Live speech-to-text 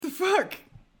Look!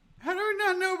 How do I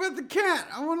not know about the cat?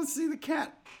 I want to see the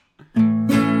cat.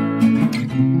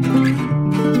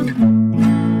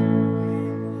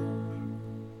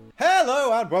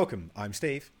 Hello and welcome. I'm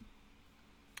Steve.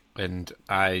 And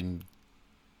I'm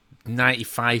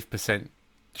 95%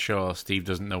 sure Steve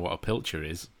doesn't know what a pilcher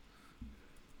is.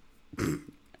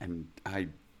 And I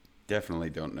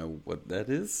definitely don't know what that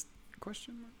is.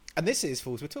 Question mark? And this is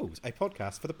Fools with Tools, a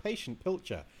podcast for the patient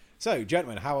pilcher. So,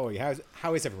 gentlemen, how are we?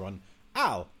 How is everyone?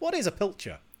 Al, what is a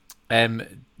pilcher?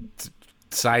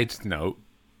 Side note,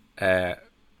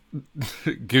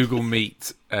 Google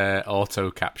Meet auto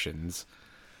captions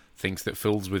thinks that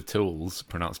Fools with Tools,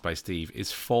 pronounced by Steve, is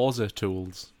Forza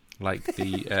Tools, like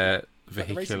the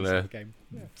vehicular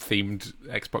themed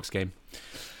Xbox game.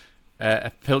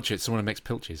 A pilcher, it's someone who makes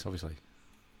pilches, obviously.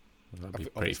 That'd be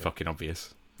pretty fucking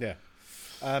obvious. Yeah.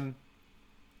 I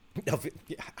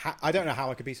don't know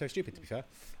how I could be so stupid, to be fair.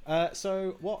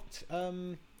 So, what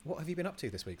have you been up to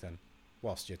this week, then?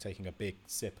 Whilst you're taking a big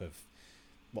sip of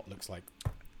what looks like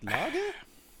lager?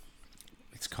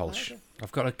 It's Kolsch.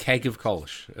 I've got a keg of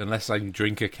Kolsch. Unless I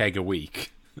drink a keg a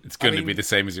week, it's going to be the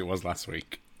same as it was last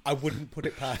week. I wouldn't put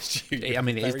it past you. I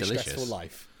mean, it is Very delicious. Stressful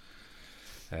life.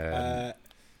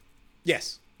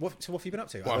 Yes. So what have you been up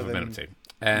to? What have I been up to?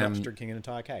 Not drinking an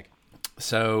entire keg.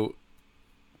 So,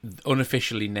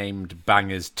 unofficially named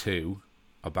Bangers 2,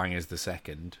 or Bangers the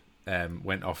Second,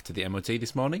 went off to the MOT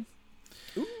this morning.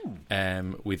 Ooh.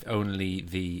 With only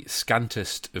the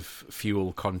scantest of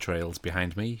fuel contrails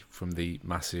behind me from the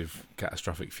massive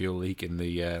catastrophic fuel leak in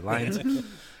the lines.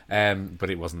 But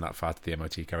it wasn't that far to the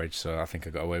MOT carriage, so I think I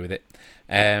got away with it.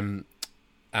 And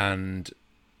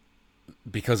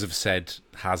because of said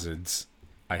hazards,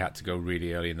 I had to go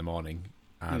really early in the morning,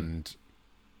 and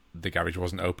the garage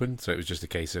wasn't open, so it was just a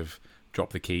case of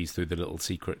drop the keys through the little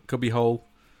secret cubby hole,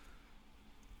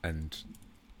 and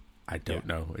I don't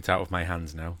know. It's out of my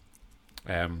hands now.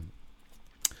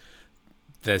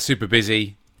 They're super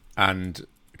busy, and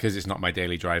because it's not my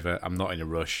daily driver, I'm not in a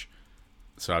rush,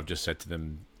 so I've just said to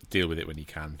them, deal with it when you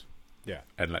can,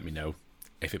 and let me know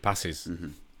if it passes.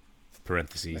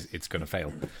 Parentheses, it's going to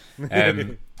fail.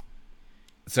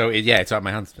 So it's out of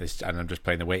my hands, and I'm just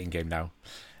playing the waiting game now.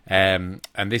 And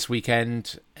this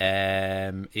weekend,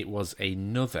 it was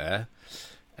another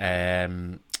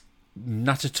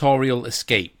natatorial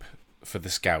escape for the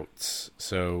Scouts.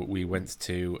 So we went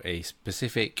to a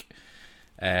specific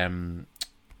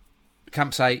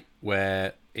campsite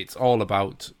where it's all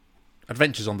about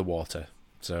adventures on the water.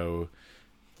 So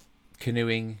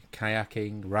canoeing,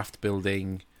 kayaking, raft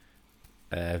building,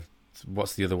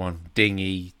 what's the other one?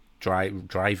 Dinghy,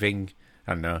 driving,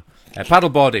 I don't know.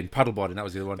 Paddleboarding, that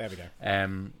was the other one. There we go.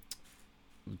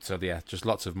 So just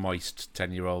lots of moist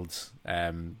 10-year-olds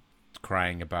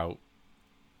crying about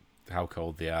how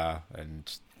cold they are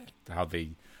and how they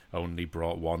only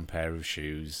brought one pair of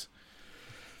shoes,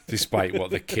 despite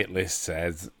what the kit list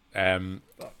says,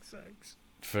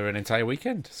 for an entire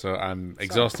weekend. So I'm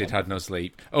exhausted, had no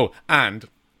sleep. Oh, and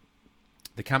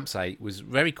the campsite was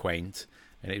very quaint,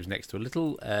 and it was next to a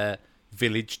little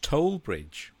village toll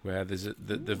bridge where there's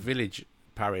the village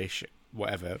parish,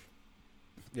 whatever.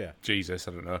 Yeah, Jesus,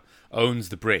 I don't know, owns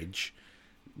the bridge,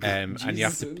 and you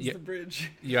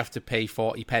have to pay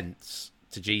 40 pence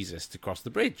to Jesus to cross the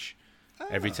bridge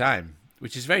every time,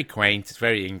 which is very quaint. It's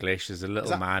very English. There's a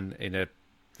little man in a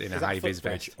high vis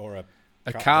vest, or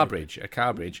a car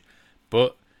bridge,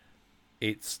 but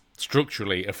it's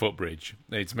structurally a footbridge.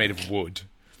 It's made of wood.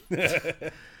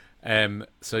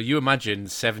 So you imagine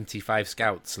 75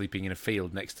 scouts sleeping in a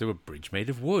field next to a bridge made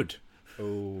of wood.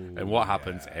 Ooh, and what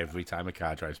happens every time a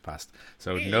car drives past?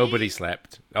 So nobody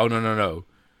slept. Oh, no.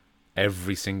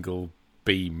 Every single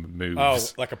beam moves. Oh,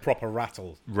 like a proper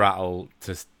rattle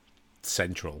to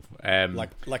central.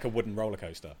 Like a wooden roller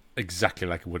coaster. Exactly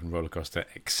like a wooden roller coaster,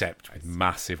 except with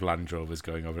massive Land Rovers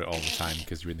going over it all the time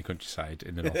because you're in the countryside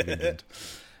in the north of England.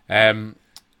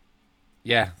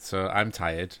 So I'm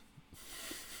tired.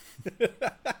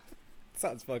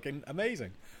 Sounds fucking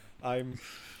amazing. I'm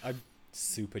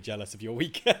super jealous of your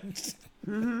weekend.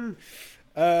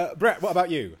 Brett, what about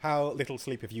you? How little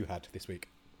sleep have you had this week?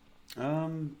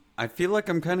 I feel like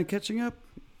I'm kind of catching up.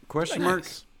 Question mark?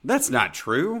 Nice. That's not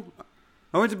true.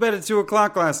 I went to bed at 2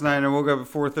 o'clock last night and I woke up at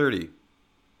 4:30.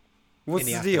 What's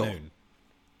the deal? Afternoon.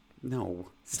 No,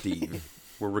 Steve.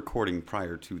 We're recording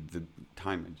prior to the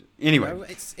time. Anyway, No,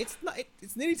 it's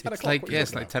nearly 10 It's o'clock.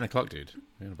 it's like 10 o'clock, dude.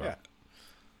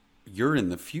 you're in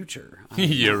the future.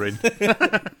 You're in.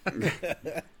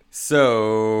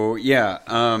 So,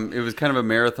 it was kind of a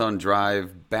marathon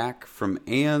drive back from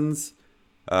Ann's.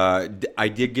 I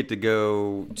did get to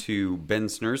go to Ben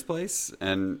Snur's place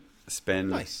and spend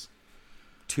Nice.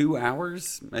 2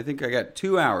 hours. I think I got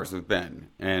 2 hours with Ben,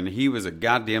 and he was a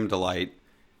goddamn delight.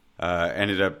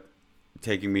 Ended up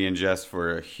taking me and Jess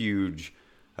for a huge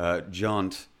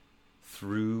jaunt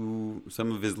through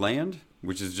some of his land,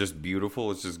 which is just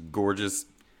beautiful. It's just gorgeous.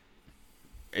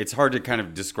 It's hard to kind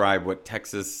of describe what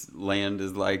Texas land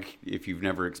is like if you've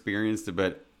never experienced it,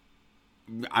 but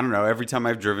I don't know. Every time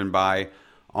I've driven by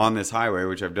on this highway,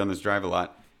 which I've done this drive a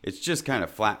lot, it's just kind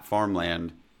of flat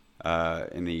farmland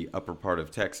in the upper part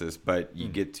of Texas. But you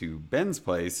get to Ben's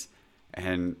place,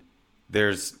 and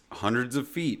there's hundreds of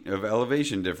feet of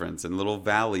elevation difference and little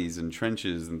valleys and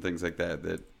trenches and things like that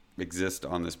that exist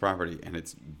on this property. And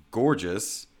it's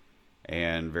gorgeous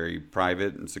and very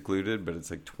private and secluded, but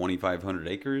it's like 2,500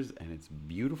 acres, and it's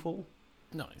beautiful.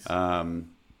 Nice.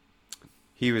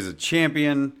 He was a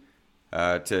champion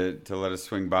to let us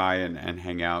swing by and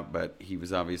hang out, but he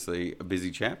was obviously a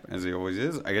busy chap, as he always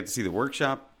is. I got to see the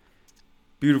workshop.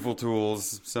 Beautiful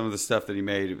tools. Some of the stuff that he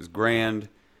made, it was grand.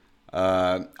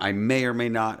 I may or may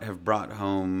not have brought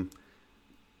home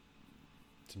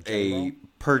a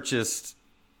purchased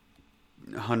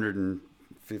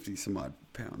 150 some odd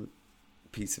pound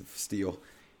piece of steel.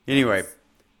 Anyway,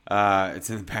 it's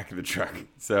in the back of the truck.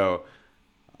 So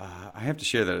I have to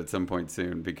share that at some point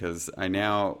soon, because I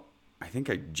think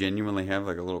I genuinely have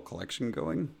like a little collection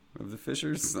going of the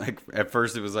Fishers. Like at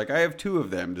first it was like, I have 2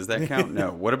 of them. Does that count?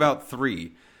 No. What about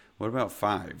 3? What about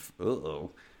 5?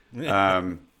 Uh-oh.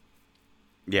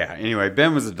 Yeah. Anyway,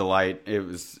 Ben was a delight. It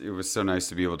was so nice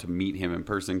to be able to meet him in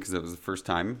person, because it was the first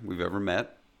time we've ever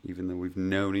met, even though we've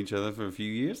known each other for a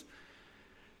few years.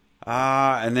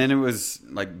 And then it was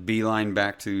like beeline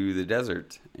back to the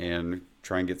desert and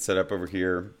try and get set up over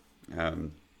here. I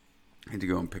had to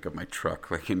go and pick up my truck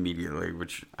like immediately,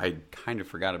 which I kind of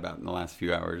forgot about in the last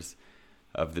few hours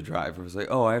of the drive. I was like,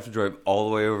 oh, I have to drive all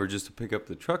the way over just to pick up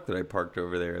the truck that I parked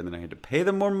over there. And then I had to pay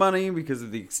them more money because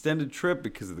of the extended trip,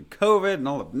 because of the COVID and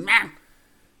all the...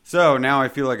 So now I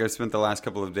feel like I spent the last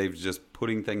couple of days just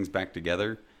putting things back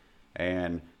together.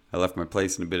 And I left my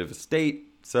place in a bit of a state.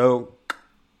 So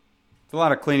it's a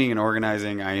lot of cleaning and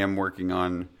organizing. I am working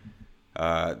on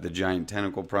the giant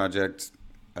tentacle project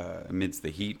amidst the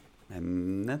heat.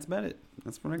 And that's about it.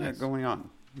 That's what I got going on.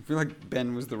 I feel like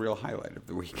Ben was the real highlight of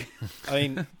the week. I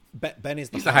mean, Ben is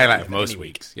the highlight of most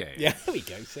weeks. Yeah, there we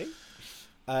go. See,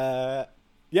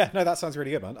 yeah, no, that sounds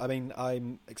really good, man. I mean,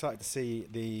 I'm excited to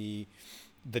see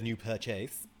the new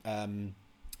purchase, and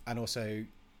also,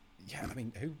 yeah, I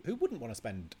mean, who wouldn't want to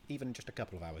spend even just a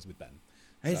couple of hours with Ben?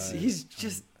 So,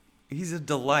 he's a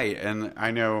delight, and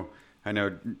I know,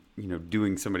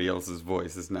 doing somebody else's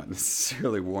voice is not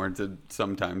necessarily warranted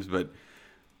sometimes, but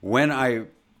when I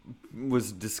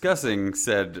was discussing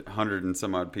said 100 and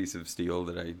some odd piece of steel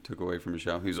that I took away from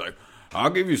Michelle, he's like, I'll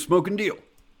give you a smoking deal.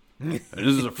 And this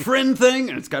is a friend thing,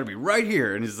 and it's got to be right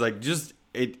here. And he's like,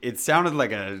 it sounded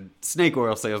like a snake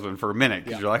oil salesman for a minute,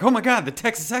 because you're like, oh my God, the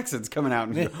Texas accent's coming out.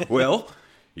 And he's like, well,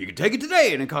 you can take it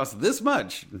today, and it costs this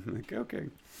much. I'm like, okay.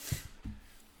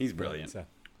 He's brilliant. So,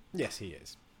 yes, he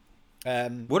is.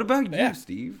 What about you,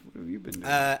 Steve? What have you been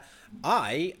doing?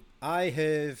 I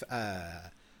have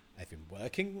I've been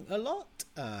working a lot,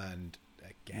 and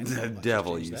again, the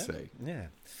devil, you say. Yeah.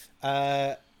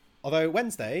 Although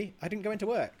Wednesday I didn't go into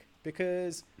work,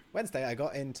 because Wednesday I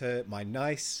got into my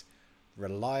nice,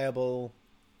 reliable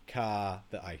car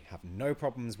that I have no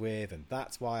problems with, and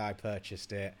that's why I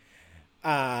purchased it.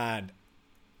 And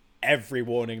every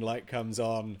warning light comes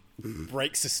on,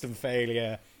 brake system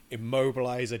failure,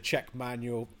 immobilizer, check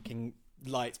manual, fucking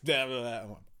lights, blah, blah,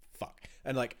 blah. Fuck.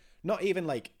 And like, not even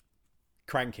like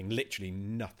cranking, literally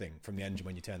nothing from the engine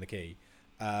when you turn the key.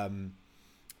 And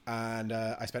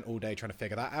I spent all day trying to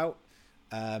figure that out.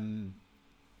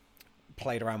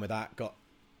 Played around with that,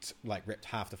 ripped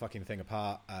half the fucking thing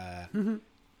apart,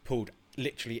 pulled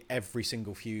literally every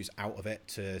single fuse out of it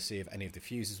to see if any of the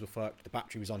fuses were fucked. The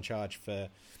battery was on charge for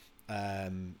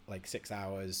 6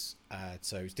 hours,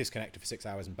 so it was disconnected for 6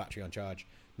 hours and battery on charge.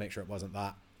 Make sure it wasn't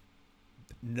that.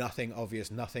 Nothing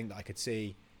obvious, nothing that I could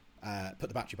see. Put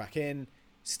the battery back in,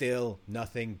 still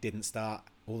nothing, didn't start.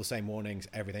 All the same warnings,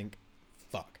 everything.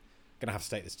 Fuck, gonna have to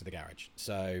take this to the garage.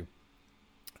 So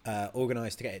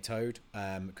organised to get it towed.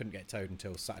 Couldn't get it towed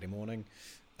until Saturday morning.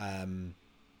 And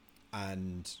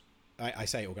I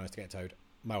say organised to get it towed.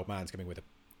 My old man's coming with a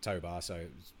tow bar, so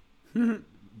it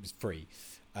was free.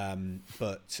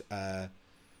 But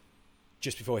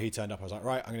just before he turned up, I was like,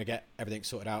 right, I'm going to get everything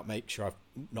sorted out, make sure I've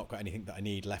not got anything that I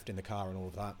need left in the car and all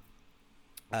of that.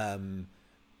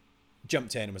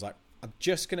 Jumped in and was like, I'm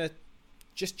just going to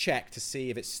check to see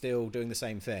if it's still doing the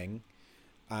same thing.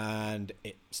 And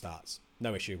it starts.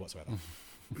 No issue whatsoever.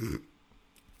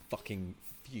 Fucking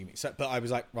fuming. So, but I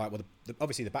was like, right, well,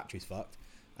 obviously the battery's fucked,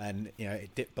 and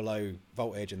it dipped below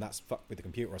voltage, and that's fucked with the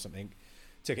computer or something.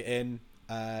 Took it in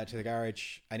to the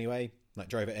garage anyway, like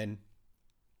drove it in.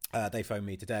 They phoned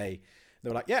me today. They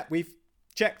were like, yeah, we've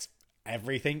checked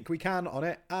everything we can on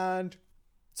it, and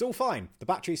it's all fine. The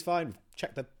battery's fine. We've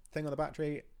checked the thing on the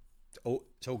battery.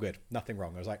 It's all good. Nothing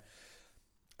wrong. I was like,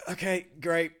 okay,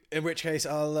 great. In which case,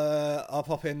 I'll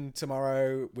pop in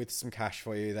tomorrow with some cash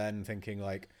for you. Then, thinking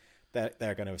like they're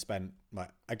going to have spent like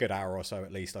a good hour or so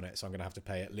at least on it, so I'm going to have to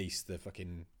pay at least the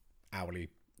fucking hourly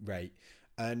rate.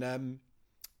 And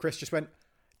Chris just went,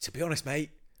 to be honest, mate,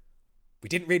 we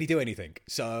didn't really do anything,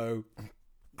 so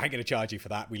I ain't going to charge you for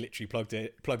that. We literally plugged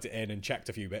it in and checked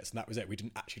a few bits, and that was it. We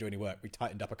didn't actually do any work. We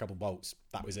tightened up a couple bolts.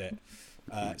 That was it.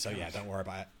 So yeah, don't worry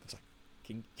about it. It's like,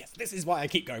 yes, this is why I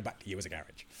keep going back to you as a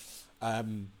garage.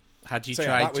 Had you So,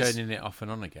 tried yeah, turning it off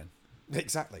and on again?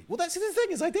 Exactly. Well, that's the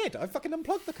thing is I did. I fucking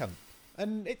unplugged the cunt,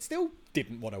 and it still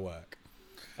didn't want to work.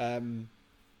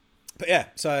 But yeah,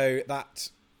 so that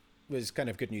was kind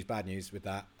of good news, bad news with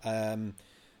that.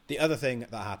 The other thing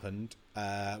that happened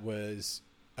was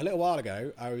a little while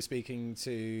ago. I was speaking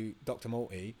to Dr.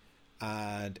 Morty,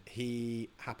 and he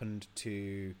happened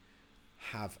to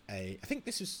have I think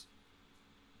this was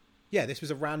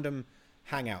a random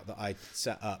hangout that I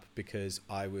set up because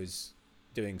I was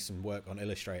doing some work on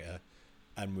Illustrator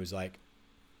and was like,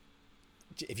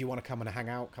 if you want to come and hang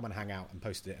out, and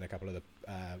posted it in a couple of the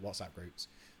WhatsApp groups.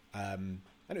 And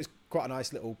it was quite a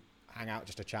nice little hangout,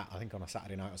 just a chat, I think on a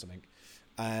Saturday night or something,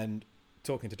 and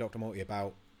talking to Dr. Morty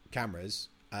about cameras.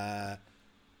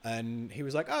 And he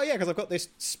was like, oh yeah, because I've got this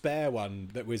spare one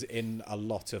that was in a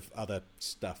lot of other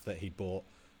stuff that he'd bought,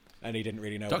 and he didn't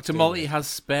really know. Dr. Morty has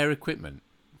spare equipment.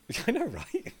 I know,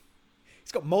 right?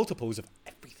 He's got multiples of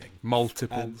everything.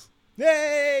 Multiples.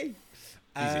 Yay!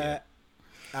 Easier.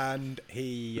 And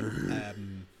he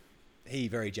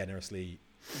very generously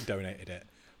donated it,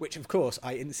 which of course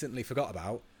I instantly forgot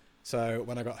about. So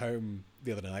when I got home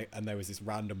the other night and there was this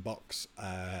random box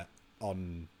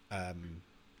on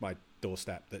my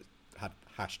doorstep that had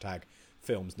hashtag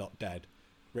films not dead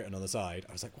written on the side,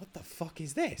 I was like, what the fuck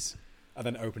is this? And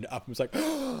then opened it up and was like,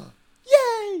 oh,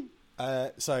 yay!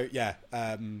 So yeah,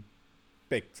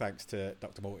 big thanks to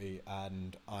Dr. Morty,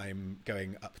 and I'm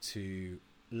going up to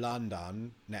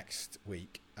London next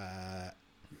week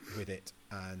with it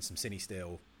and some Cine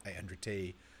Steel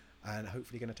 800T, and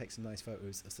hopefully going to take some nice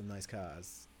photos of some nice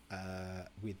cars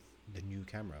with the new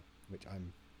camera, which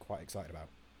I'm quite excited about.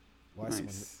 Why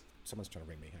is someone's trying to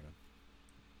ring me? Hang on.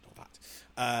 Not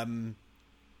that.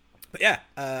 But yeah,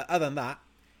 other than that,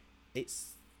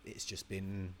 it's just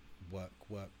been work.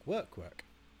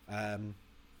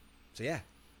 So yeah,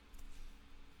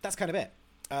 that's kind of it.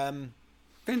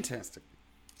 Fantastic.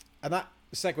 And that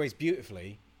segues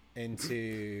beautifully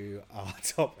into our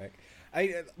topic.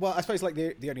 I suppose like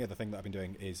the only other thing that I've been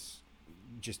doing is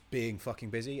just being fucking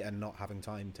busy and not having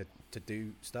time to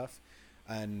do stuff.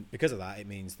 And because of that, it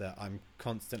means that I'm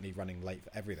constantly running late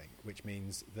for everything, which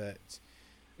means that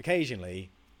occasionally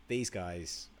these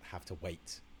guys have to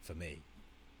wait for me.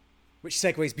 Which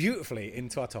segues beautifully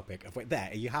into our topic of there.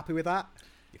 Are you happy with that?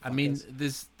 I mean,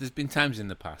 there's been times in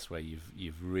the past where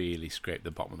you've really scraped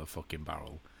the bottom of the fucking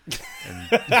barrel. And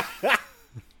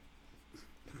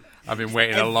I've been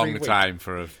waiting a long time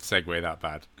for a segue that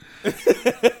bad.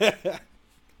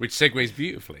 Which segues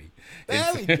beautifully.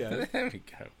 There we go. There we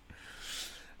go.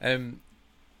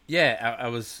 Yeah,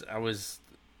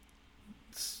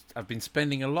 I've been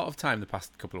spending a lot of time the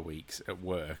past couple of weeks at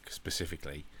work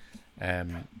specifically,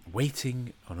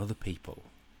 waiting on other people.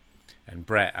 And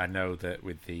Brett, I know that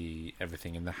with the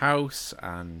everything in the house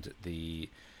and the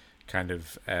kind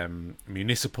of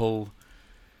municipal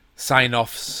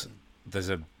sign-offs, there's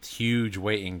a huge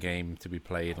waiting game to be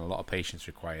played and a lot of patience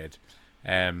required.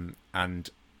 And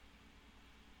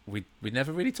we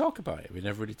never really talk about it. We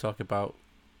never really talk about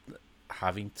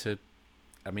having to...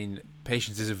 I mean,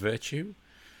 patience is a virtue,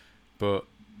 but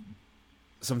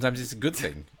sometimes it's a good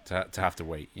thing to have to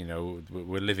wait. You know,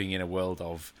 we're living in a world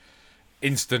of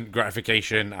instant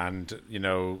gratification and, you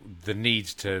know, the need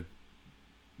to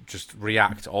just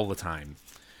react all the time.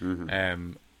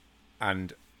 Mm-hmm.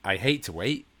 And I hate to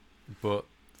wait, but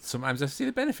sometimes I see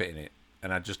the benefit in it,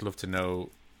 and I'd just love to know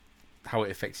how it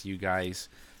affects you guys.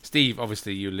 Steve,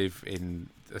 obviously you live in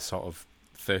a sort of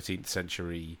 13th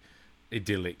century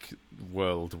idyllic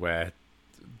world where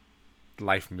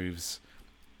life moves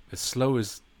as slow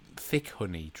as thick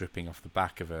honey dripping off the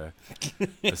back of a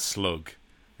slug.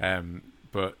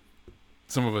 But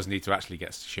some of us need to actually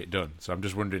get shit done. So I'm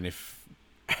just wondering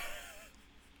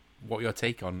what your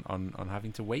take on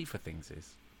having to wait for things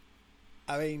is.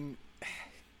 I mean,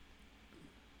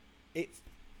 it's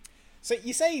so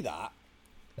you say that,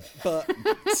 but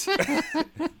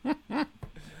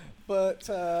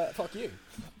fuck you.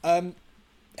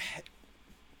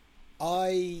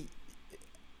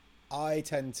 I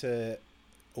tend to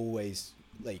always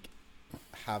like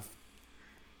have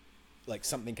like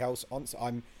something else on. So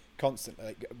I'm constantly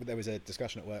like, there was a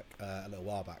discussion at work a little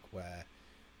while back where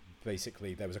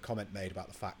basically there was a comment made about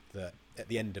the fact that at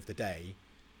the end of the day,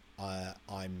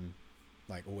 I'm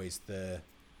like always the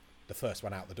first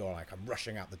one out the door. Like I'm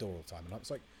rushing out the door all the time, and I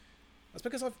was like, that's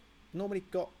because I've normally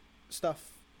got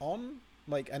stuff on.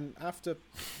 Like, and after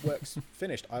work's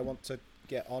finished, I want to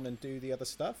get on and do the other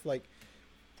stuff. Like,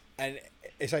 and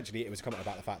essentially, it was a comment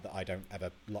about the fact that I don't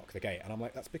ever lock the gate, and I'm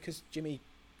like, that's because Jimmy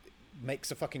makes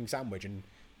a fucking sandwich and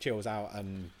chills out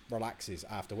and relaxes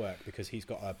after work because he's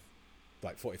got a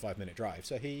like 45-minute drive,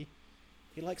 so he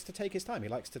likes to take his time. He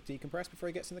likes to decompress before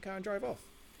he gets in the car and drive off.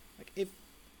 Like, if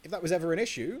that was ever an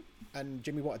issue and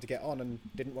Jimmy wanted to get on and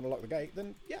didn't want to lock the gate,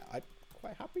 then yeah, I'd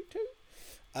quite happy to.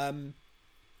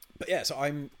 But yeah, so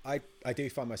I do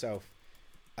find myself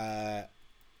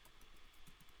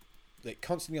like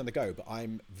constantly on the go, but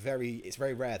it's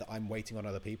very rare that I'm waiting on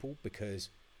other people because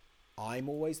I'm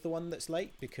always the one that's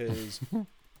late because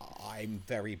I'm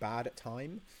very bad at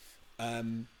time.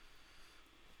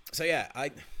 So yeah,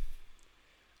 I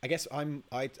guess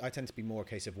I tend to be more a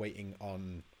case of waiting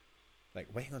on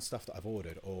stuff that I've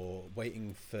ordered, or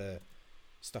waiting for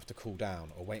stuff to cool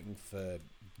down, or waiting for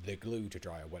the glue to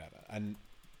dry or whatever. And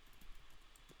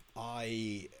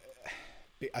I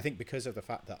think because of the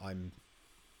fact that I'm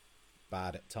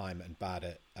bad at time and bad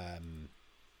at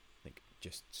like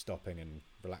just stopping and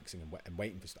relaxing and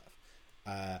waiting for stuff,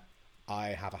 I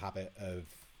have a habit of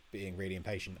being really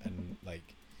impatient and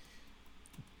like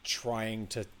trying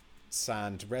to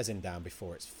sand resin down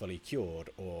before it's fully cured,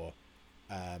 or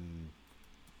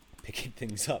picking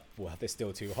things up while they're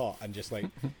still too hot, and just like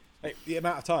the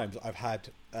amount of times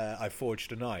I've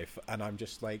forged a knife and I'm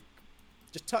just like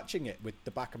just touching it with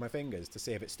the back of my fingers to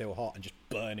see if it's still hot and just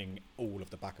burning all of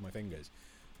the back of my fingers,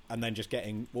 and then just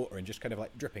getting water and just kind of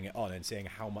like dripping it on and seeing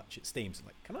how much it steams. I'm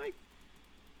like, can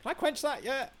I quench that?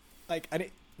 Yeah. Like, and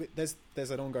there's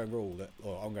an ongoing rule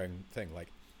or ongoing thing like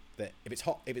that. If it's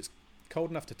hot, if it's cold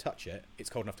enough to touch it, it's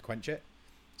cold enough to quench it.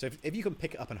 So if you can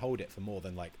pick it up and hold it for more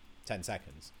than like 10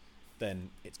 seconds,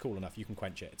 then it's cool enough. You can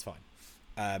quench it. It's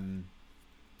fine.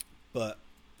 But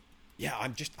yeah,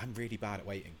 I'm really bad at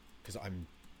waiting because I'm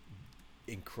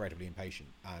incredibly impatient,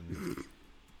 and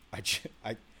I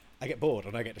get bored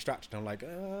and I get distracted. And I'm like,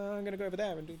 I'm going to go over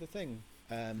there and do the thing.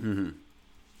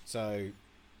 So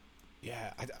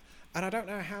yeah, I don't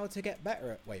know how to get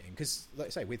better at waiting, because like I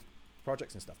say, with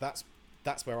projects and stuff,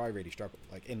 that's where I really struggle.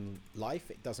 Like in life,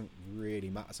 it doesn't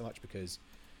really matter so much because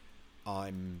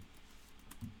I'm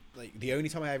like, the only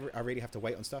time I really have to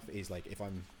wait on stuff is like if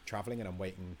I'm traveling and I'm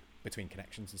waiting between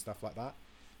connections and stuff like that.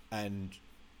 And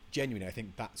genuinely, I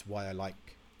think that's why I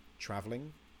like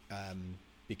traveling,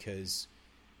 because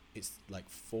it's like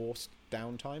forced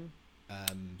downtime.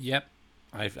 Yep,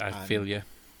 I feel you.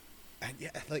 And yeah,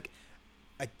 like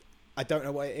I don't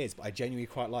know what it is, but I genuinely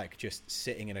quite like just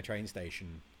sitting in a train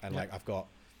station and like I've got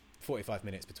 45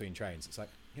 minutes between trains. It's like,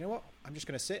 you know what? I'm just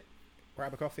going to sit,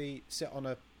 grab a coffee, sit on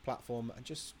a platform and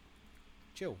just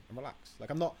chill and relax. Like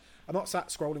I'm not sat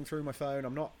scrolling through my phone.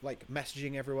 I'm not like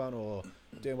messaging everyone or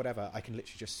doing whatever. I can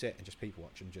literally just sit and just people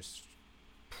watch and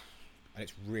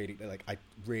it's really like, I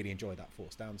really enjoy that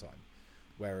forced downtime.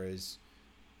 Whereas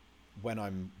when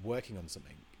I'm working on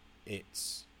something,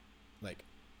 it's like,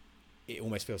 it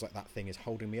almost feels like that thing is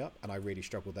holding me up, and I really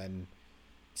struggle then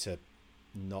to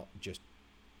not just,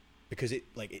 because it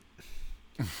I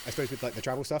suppose with like the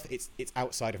travel stuff, it's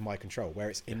outside of my control. Where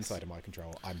it's inside of my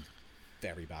control, I'm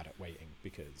very bad at waiting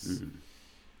because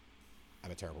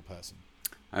I'm a terrible person.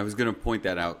 I was going to point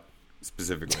that out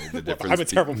specifically. The difference. I'm a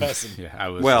terrible person. Yeah, I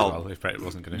was. Well, If it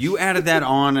wasn't going to. You added that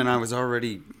on, and I was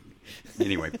already.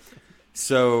 Anyway,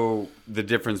 so the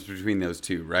difference between those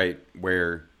two, right?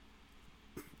 Where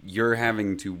you're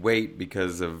having to wait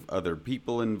because of other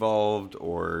people involved,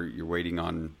 or you're waiting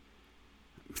on,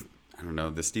 I don't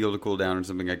know, the steel to cool down or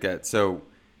something like that. So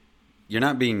you're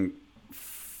not being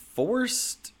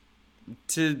forced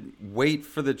to wait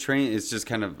for the train. It's just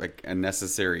kind of like a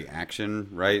necessary action,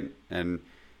 right? And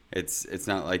it's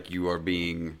not like you are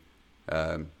being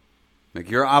like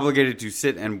you're obligated to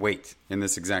sit and wait in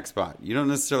this exact spot. You don't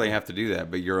necessarily have to do that,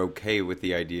 but you're okay with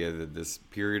the idea that this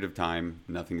period of time,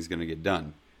 nothing's going to get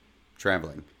done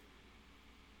traveling.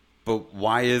 But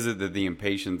why is it that the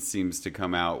impatience seems to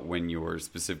come out when you're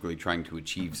specifically trying to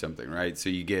achieve something, right? So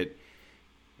you get,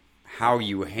 how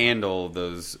you handle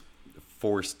those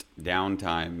forced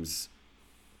downtimes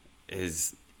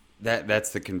is that's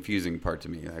the confusing part to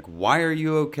me. Like, why are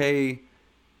you okay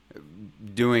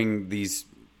doing these?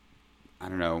 I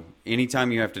don't know.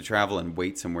 Anytime you have to travel and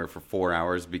wait somewhere for 4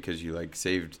 hours because you like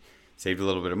saved a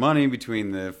little bit of money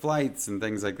between the flights and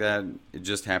things like that. It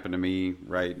just happened to me,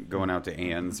 right? Going out to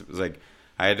Anne's, it was like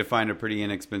I had to find a pretty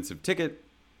inexpensive ticket,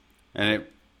 and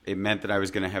it meant that I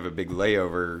was going to have a big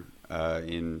layover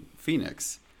in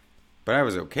Phoenix, but I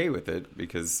was okay with it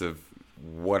because of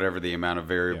whatever the amount of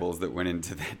variables that went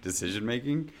into that decision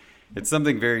making. It's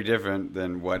something very different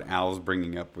than what Al's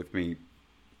bringing up with me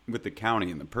with the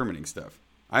county and the permitting stuff.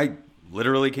 I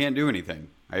literally can't do anything.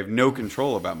 I have no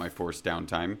control about my forced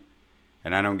downtime,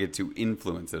 and I don't get to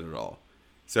influence it at all.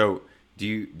 So do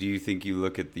you think you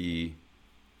look at the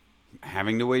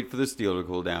having to wait for the steel to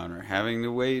cool down or having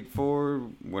to wait for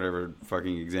whatever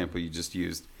fucking example you just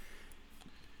used?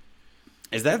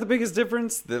 Is that the biggest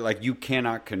difference? That like you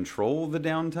cannot control the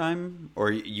downtime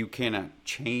or you cannot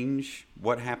change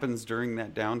what happens during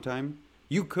that downtime?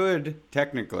 You could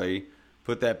technically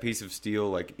put that piece of steel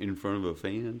like in front of a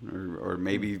fan or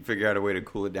maybe figure out a way to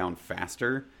cool it down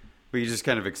faster, but you just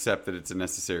kind of accept that it's a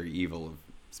necessary evil of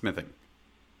smithing.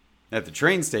 At the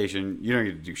train station, you don't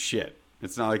get to do shit.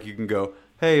 It's not like you can go,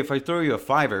 hey, if I throw you a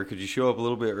 $5, could you show up a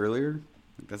little bit earlier?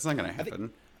 That's not going to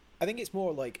happen. I think it's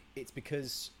more like it's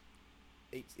because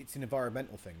it's an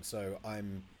environmental thing. So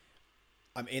I'm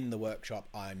in the workshop,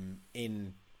 I'm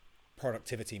in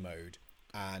productivity mode,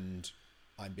 and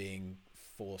I'm being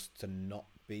forced to not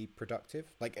be productive.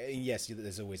 Like, yes,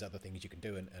 there's always other things you can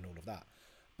do and all of that,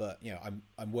 but you know,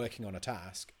 I'm working on a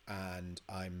task, and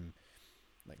I'm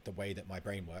like, the way that my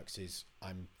brain works is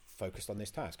I'm focused on this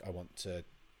task. I want to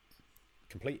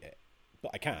complete it,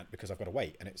 but I can't because I've got to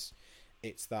wait. And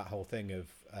it's that whole thing of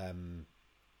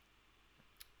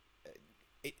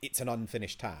it's an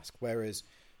unfinished task. Whereas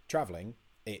traveling,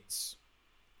 it's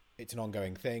an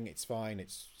ongoing thing. It's fine.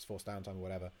 It's forced downtime or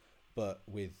whatever. But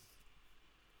with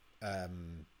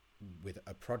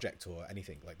a project or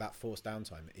anything like that, forced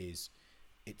downtime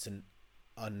it's an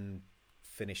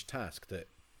unfinished task that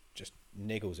just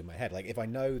niggles in my head. Like if I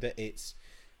know that it's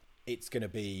going to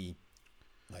be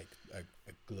like a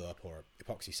glue up or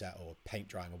epoxy set or paint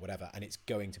drying or whatever, and it's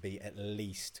going to be at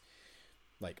least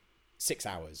like 6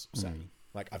 hours, say,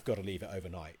 like I've got to leave it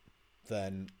overnight,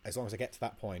 then as long as I get to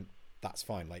that point, that's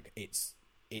fine. Like it's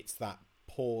that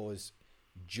pause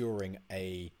during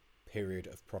a period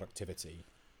of productivity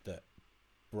that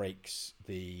breaks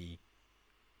the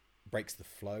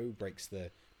flow, breaks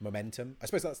the momentum. I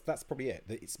suppose that's probably it.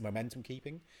 It's momentum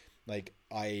keeping. Like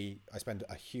I spend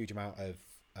a huge amount of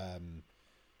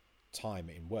time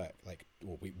in work, like,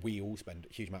 or we all spend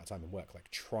a huge amount of time in work,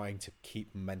 like trying to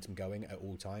keep momentum going at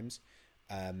all times.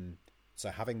 So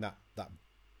having that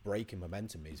break in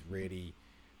momentum is really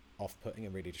off-putting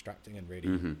and really distracting and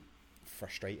really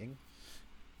frustrating.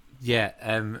 Yeah,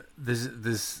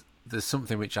 there's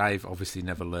something which I've obviously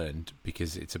never learned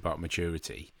because it's about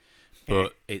maturity,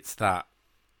 but it's that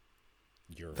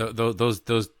those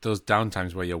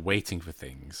downtimes where you're waiting for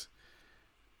things,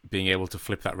 being able to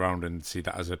flip that around and see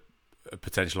that as a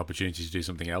potential opportunity to do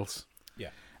something else. Yeah.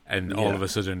 And all of a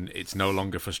sudden, it's no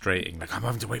longer frustrating. Like, I'm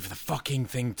having to wait for the fucking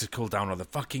thing to cool down, or the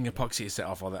fucking epoxy to set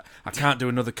off, or that I can't do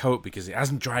another coat because it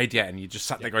hasn't dried yet, and you just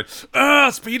sat there going,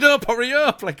 speed up, hurry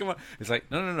up! Like, come on. It's like,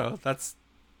 no, that's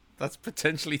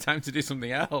potentially time to do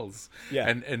something else. Yeah.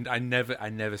 And I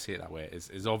never see it that way.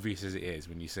 As obvious as it is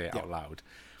when you say it out loud,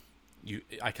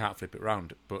 I can't flip it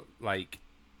around. But like,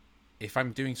 if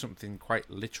I'm doing something quite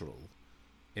literal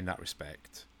in that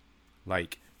respect,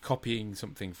 like copying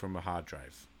something from a hard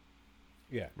drive.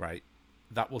 Yeah. Right.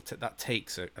 That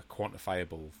takes a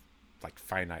quantifiable, like,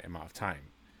 finite amount of time.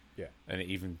 Yeah. And it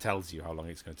even tells you how long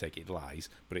it's going to take. It lies,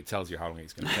 but it tells you how long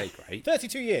it's going to take, right?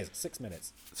 32 years, 6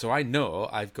 minutes. So I know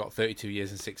I've got 32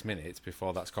 years and 6 minutes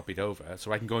before that's copied over,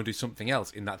 so I can go and do something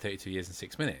else in that 32 years and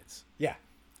 6 minutes. Yeah.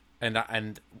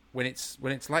 And when it's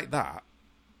like that,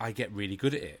 I get really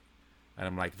good at it. And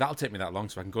I'm like, that'll take me that long,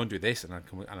 so I can go and do this, and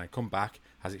I come back.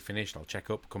 Has it finished? I'll check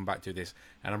up, come back, do this,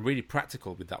 and I'm really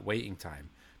practical with that waiting time.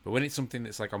 But when it's something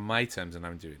that's like on my terms and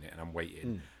I'm doing it and I'm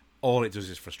waiting, all it does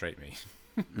is frustrate me.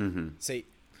 See,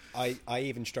 I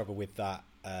even struggle with that.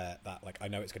 That like I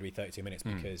know it's going to be 32 minutes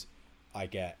because I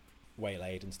get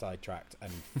waylaid and sidetracked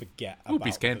and forget about.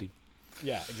 Piece candy.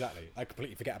 Yeah, exactly. I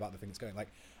completely forget about the thing that's going. Like,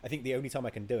 I think the only time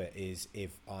I can do it is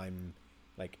if I'm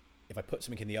like, if I put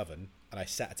something in the oven and I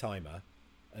set a timer,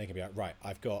 and I can be like, right,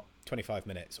 I've got 25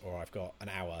 minutes or I've got an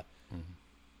hour.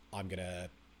 I'm gonna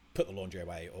put the laundry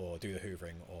away or do the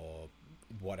hoovering or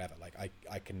whatever. Like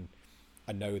I can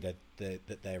I know that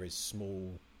there is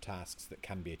small tasks that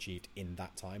can be achieved in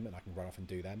that time, and I can run off and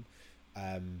do them.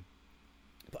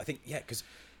 But I think because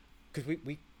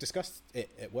we discussed it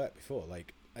at work before,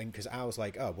 like, and because I was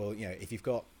like, oh well, if you've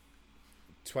got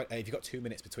 2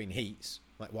 minutes between heats,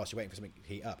 like whilst you're waiting for something to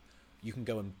heat up, you can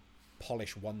go and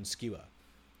polish one skewer.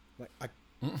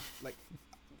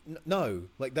 No,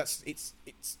 like it's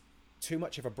too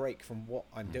much of a break from what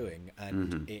I'm doing,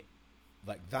 and it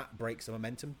that breaks the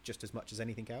momentum just as much as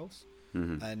anything else.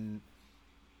 And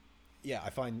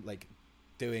I find like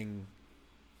doing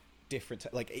different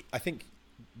I think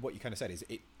what you kind of said is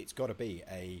it's got to be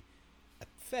a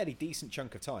fairly decent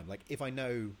chunk of time. Like if I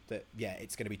know that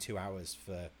it's going to be 2 hours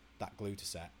for that glue to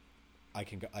set, I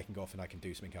can go off and I can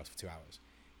do something else for 2 hours.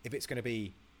 If it's going to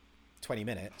be 20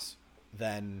 minutes,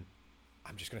 then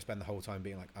I'm just going to spend the whole time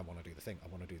being like, I want to do the thing.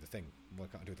 Why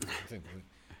can't I do the thing?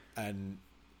 And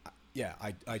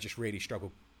I just really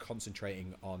struggle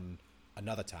concentrating on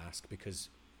another task because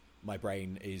my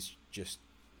brain is just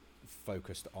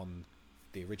focused on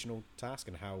the original task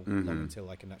and how long until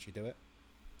I can actually do it.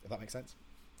 If that makes sense.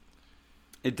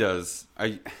 It does.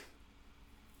 I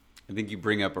think you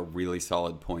bring up a really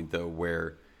solid point though,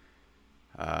 where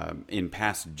in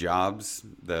past jobs,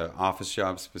 the office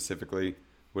jobs specifically,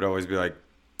 would always be like,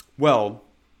 well,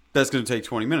 that's going to take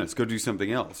 20 minutes. Go do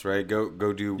something else, right? Go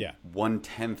do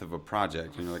 1/10 of a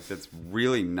project. And you're like, that's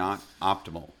really not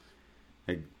optimal.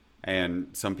 And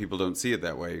some people don't see it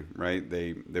that way, right?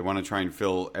 They want to try and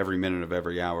fill every minute of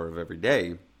every hour of every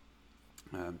day.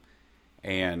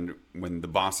 And when the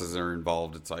bosses are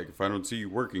involved, it's like, if I don't see you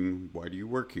working, why do you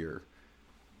work here?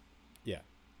 Yeah.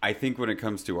 I think when it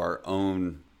comes to our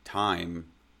own time,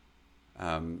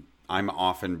 I'm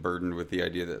often burdened with the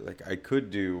idea that like I could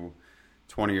do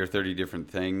 20 or 30 different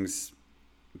things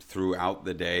throughout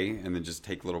the day and then just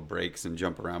take little breaks and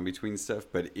jump around between stuff.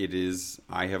 But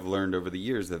I have learned over the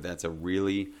years that that's a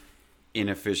really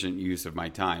inefficient use of my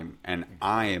time. And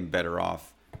I am better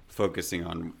off focusing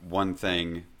on one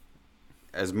thing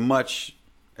as much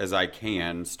as I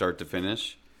can, start to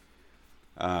finish.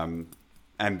 And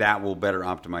that will better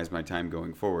optimize my time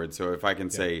going forward. So if I can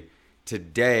say,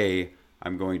 today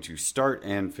I'm going to start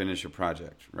and finish a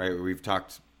project, right? We've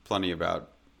talked plenty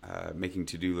about making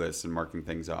to-do lists and marking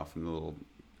things off and the little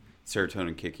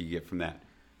serotonin kick you get from that.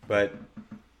 But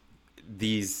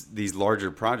these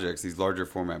larger projects, these larger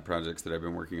format projects that I've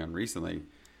been working on recently,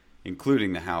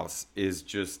 including the house, is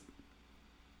just,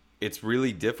 it's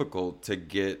really difficult to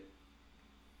get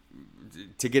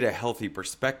a healthy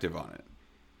perspective on it.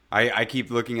 I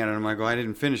keep looking at it and I'm like, well, I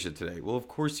didn't finish it today. Well, of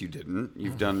course you didn't.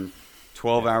 You've done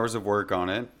 12 hours of work on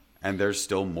it, and there's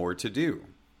still more to do.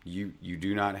 You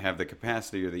do not have the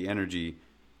capacity or the energy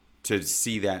to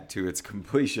see that to its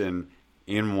completion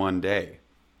in one day.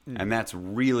 And that's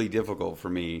really difficult for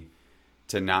me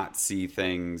to not see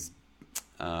things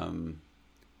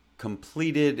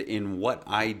completed in what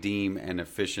I deem an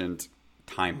efficient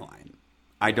timeline.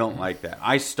 I don't like that.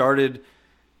 I started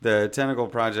the Tentacle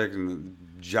project and the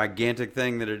gigantic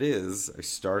thing that it is. I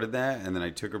started that, and then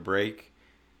I took a break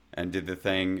and did the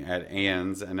thing at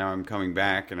Ann's, and now I'm coming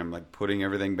back and I'm like putting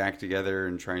everything back together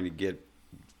and trying to get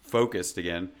focused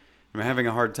again. I'm having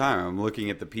a hard time. I'm looking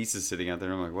at the pieces sitting out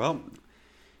there and I'm like, well,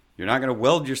 you're not going to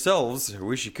weld yourselves. I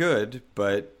wish you could,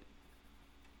 but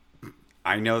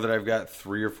I know that I've got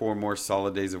 3 or 4 more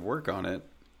solid days of work on it.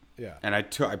 Yeah. And I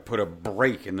put a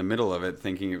break in the middle of it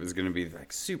thinking it was going to be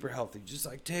like super healthy. Just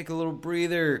like take a little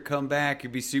breather, come back,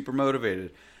 you'd be super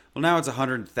motivated. Well, now it's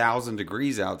 100,000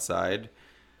 degrees outside.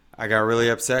 I got really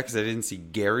upset because I didn't see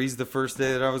Gary's the first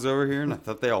day that I was over here, and I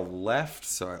thought they all left.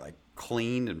 So I like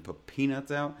cleaned and put peanuts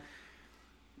out.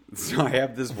 So I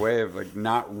have this way of like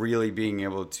not really being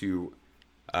able to.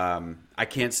 I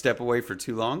can't step away for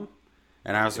too long,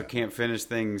 and I also can't finish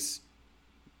things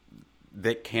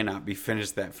that cannot be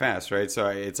finished that fast, right? So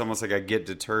it's almost like I get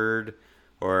deterred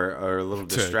or a little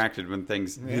distracted when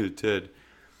things.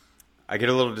 I get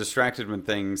a little distracted when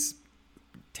things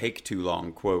take too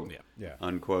long, quote,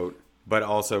 unquote, but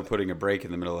also putting a break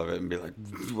in the middle of it and be like,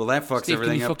 well, that fucks Steve,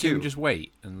 everything up too. Just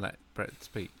wait and let Brett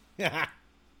speak.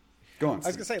 Go on. I was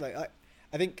going to say, like,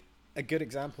 I think a good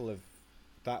example of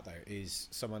that, though, is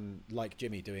someone like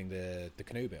Jimmy doing the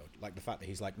canoe build. Like, the fact that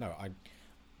he's like, no,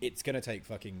 it's going to take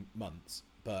fucking months,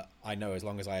 but I know as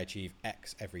long as I achieve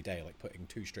X every day, like putting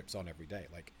 2 strips on every day,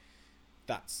 like,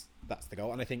 that's the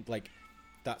goal. And I think, like,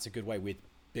 that's a good way with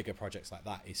bigger projects like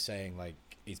that, is saying, like,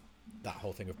 is that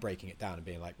whole thing of breaking it down and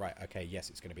being like, right, okay, yes,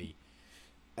 it's going to be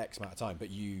X amount of time, but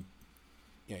you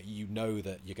know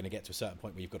that you're going to get to a certain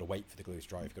point where you've got to wait for the glue to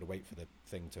dry, you've got to wait for the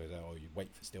thing to, or you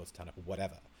wait for steel to turn up or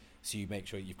whatever. So you make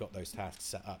sure you've got those tasks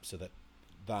set up so that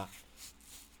that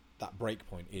break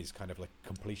point is kind of like a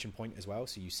completion point as well.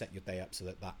 So you set your day up so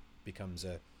that becomes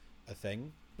a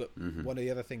thing. But one of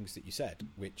the other things that you said,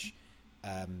 which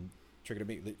triggered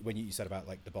me when you said about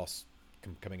like the boss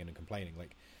coming in and complaining,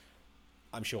 like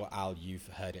I'm sure, Al, you've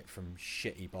heard it from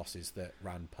shitty bosses that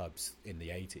ran pubs in the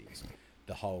 80s.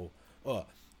 The whole,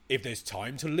 if there's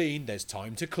time to lean, there's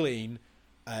time to clean.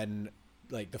 And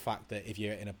like the fact that if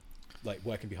you're in a, like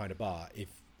working behind a bar,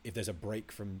 if there's a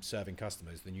break from serving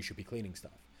customers, then you should be cleaning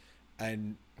stuff.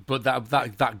 But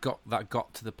that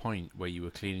got to the point where you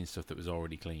were cleaning stuff that was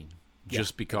already clean.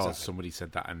 Just because somebody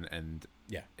said that and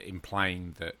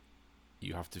implying that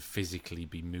you have to physically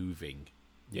be moving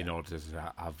in order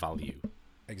to have value.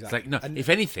 Exactly. It's like, no, if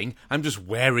anything, I'm just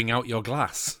wearing out your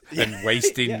glass and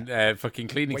wasting fucking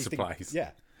cleaning supplies.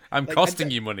 Yeah. I'm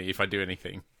costing you money if I do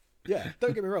anything. Yeah,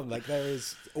 don't get me wrong. Like, there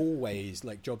is always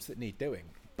like jobs that need doing,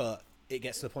 but it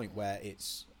gets to the point where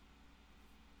it's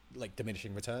like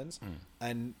diminishing returns.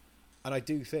 And I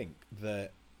do think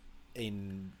that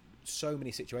in so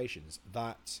many situations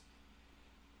that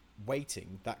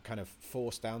waiting, that kind of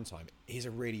forced downtime, is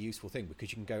a really useful thing,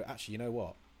 because you can go, actually, you know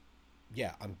what?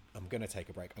 Yeah, I'm going to take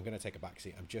a break. I'm going to take a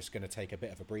backseat. I'm just going to take a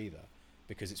bit of a breather,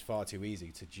 because it's far too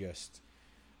easy to just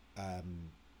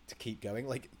to keep going.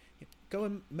 Like, go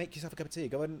and make yourself a cup of tea.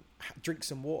 Go and drink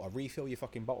some water. Refill your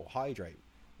fucking bottle. Hydrate.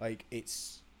 Like,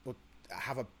 or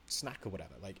have a snack or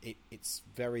whatever. Like, it's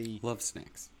very love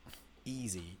snacks.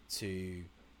 Easy to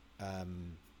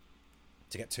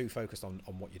get too focused on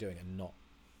what you're doing and not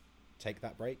take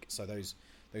that break. So those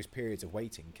periods of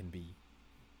waiting can be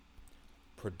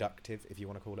productive, if you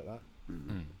want to call it that.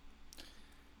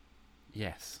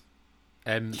 Yes.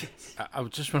 I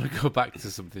just want to go back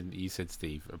to something that you said,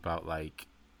 Steve, about like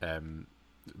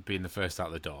being the first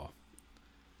out the door.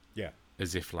 Yeah.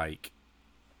 As if like,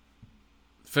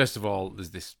 first of all,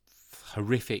 there's this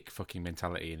horrific fucking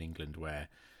mentality in England where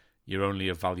you're only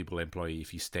a valuable employee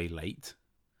if you stay late.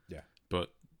 Yeah. But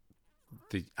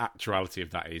the actuality of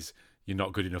that is you're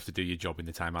not good enough to do your job in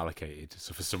the time allocated.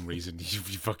 So for some reason, you're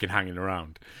fucking hanging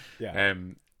around. Yeah.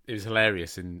 It was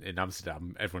hilarious in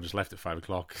Amsterdam. Everyone just left at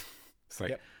 5:00. It's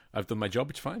like, I've done my job,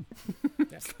 it's fine.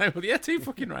 It's like, well, yeah, too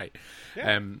fucking right.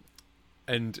 Yeah.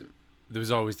 And there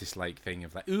was always this like thing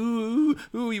of like, ooh,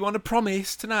 you want to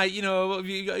promise tonight? You know, have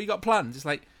you got plans? It's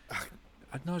like,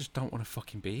 I just don't want to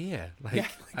fucking be here. Like,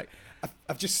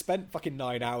 I've just spent fucking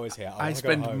 9 hours here. I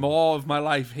spend more of my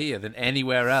life here than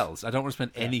anywhere else. I don't want to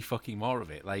spend any fucking more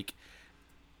of it. Like,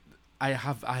 I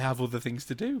have other things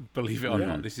to do. Believe it or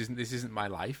not, this isn't my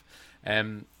life.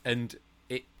 And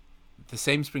the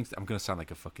same springs. I'm going to sound like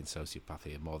a fucking sociopath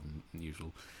here more than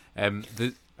usual. I don't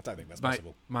think that's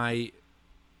possible.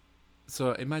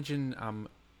 So imagine I'm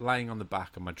lying on the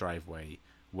back of my driveway,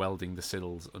 welding the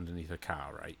sills underneath a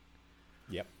car, right?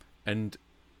 Yep. And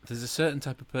there's a certain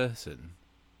type of person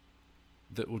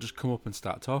that will just come up and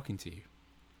start talking to you,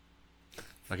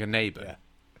 like a neighbour.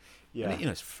 Yeah. And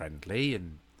it's friendly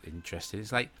and interested.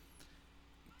 It's like,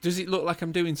 does it look like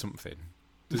I'm doing something?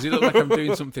 Does it look like I'm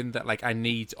doing something that like I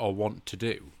need or want to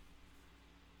do?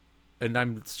 And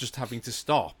I'm just having to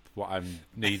stop what I'm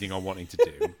needing or wanting to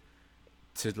do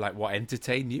to like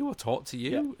entertain you or talk to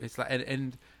you. It's like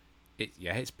and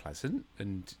it's pleasant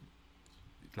and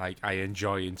like I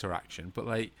enjoy interaction, but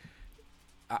like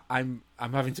I'm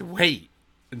having to wait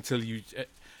until you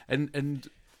and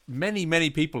many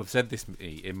people have said this to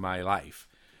me in my life.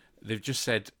 They've just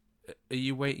said, "Are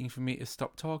you waiting for me to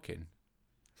stop talking?"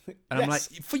 And I'm like,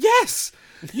 yes,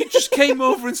 you just came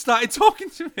over and started talking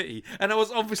to me, and I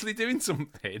was obviously doing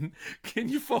something. Can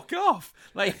you fuck off?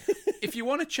 Like, if you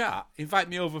want to chat, invite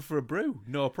me over for a brew,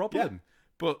 no problem. Yeah.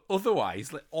 But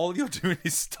otherwise, like, all you're doing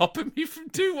is stopping me from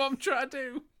doing what I'm trying to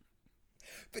do.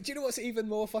 But do you know what's even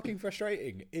more fucking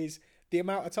frustrating is the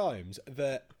amount of times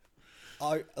that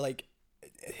I like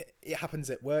it happens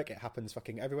at work, it happens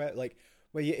fucking everywhere. Like,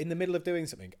 where you're in the middle of doing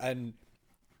something and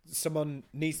someone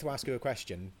needs to ask you a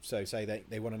question, so say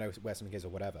they want to know where something is or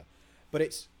whatever, but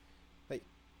it's like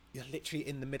you're literally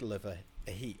in the middle of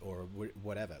a heat or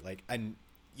whatever, like, and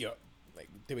you're like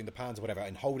doing the pans or whatever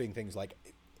and holding things like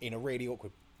in a really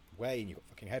awkward way, and you've got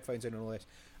fucking headphones in and all this,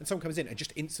 and someone comes in and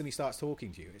just instantly starts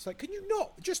talking to you. It's like, can you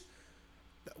not just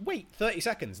wait 30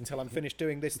 seconds until I'm finished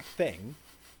doing this thing,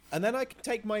 and then I can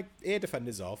take my ear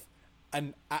defenders off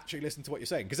and actually listen to what you're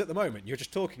saying? Because at the moment you're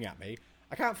just talking at me,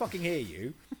 I can't fucking hear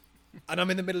you, and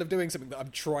I'm in the middle of doing something that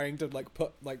I'm trying to like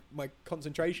put like my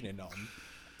concentration in on,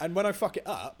 and when I fuck it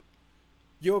up,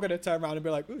 you're going to turn around and be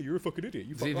like, "Oh, you're a fucking idiot.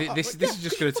 You fucked up." This is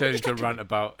just going to turn into a rant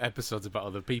about episodes about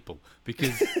other people,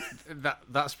 because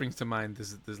that springs to mind.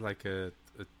 There's like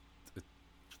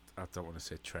I I don't want to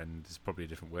say trend. There's probably a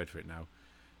different word for it now.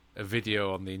 A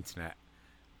video on the internet,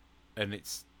 and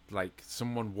it's like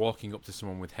someone walking up to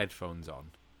someone with headphones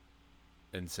on,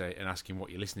 and asking what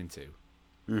you're listening to.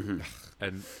 Mm-hmm.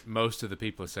 And most of the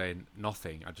people are saying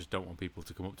nothing. I just don't want people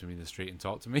to come up to me in the street and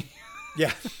talk to me.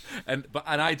 Yeah. And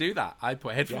I do that. I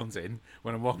put headphones in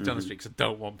when I'm walking down the street because I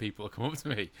don't want people to come up to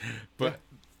me. But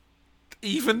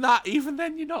even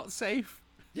then, you're not safe.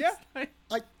 Yeah.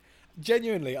 Like,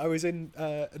 genuinely, I was in,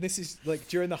 and this is like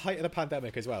during the height of the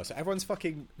pandemic as well. So everyone's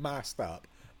fucking masked up,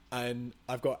 and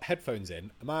I've got headphones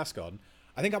in, a mask on.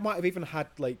 I think I might have even had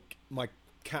like my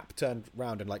cap turned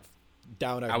round and like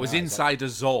down over. I was my eyes, inside a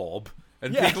Zorb,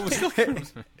 and people were still coming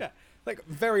to me. Yeah, like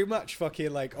very much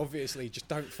fucking like obviously just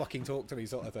don't fucking talk to me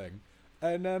sort of thing.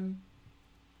 And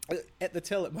at the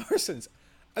till at Morrison's,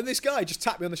 and this guy just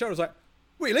tapped me on the shoulder. I was like,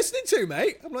 "What are you listening to,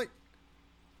 mate?" I'm like,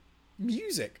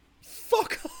 "Music."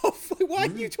 Fuck off! Like, why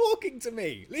are you talking to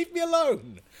me? Leave me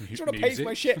alone. Just want to pay for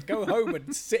my shit, go home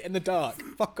and sit in the dark.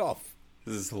 Fuck off.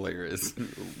 This is hilarious.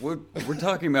 We're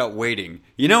talking about waiting.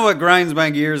 You know what grinds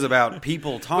my gears about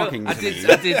people talking to me?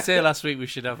 I did say last week we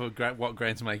should have a What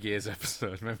Grinds My Gears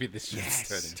episode. Maybe this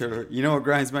should turn into You know what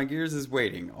grinds my gears is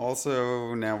waiting.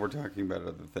 Also, now we're talking about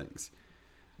other things.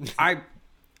 I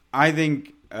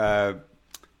think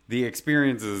the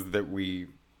experiences that we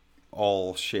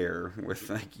all share with,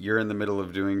 like, you're in the middle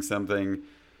of doing something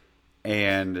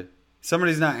and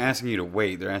somebody's not asking you to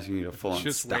wait, they're asking you to full on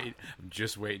stop. I'm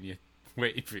just waiting for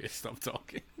you to stop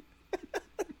talking.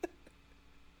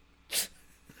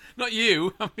 Not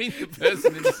you, I mean the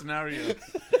person in the scenario.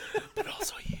 But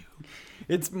also you.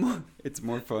 It's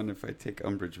more fun if I take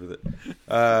umbrage with it.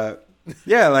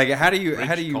 Yeah, like how do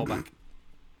you Call back.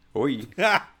 Oi.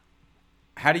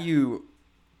 How do you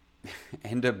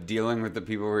end up dealing with the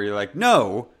people where you're like,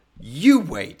 no, you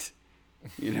wait.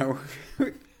 You know,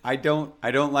 I don't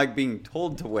like being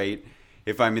told to wait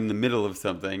if I'm in the middle of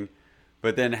something.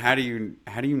 But then how do you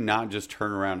not just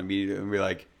turn around immediately and be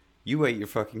like, you wait your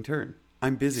fucking turn.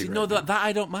 I'm busy. See, that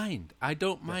I don't mind. I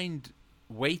don't mind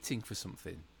waiting for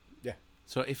something. Yeah.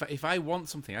 So if I want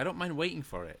something, I don't mind waiting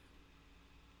for it.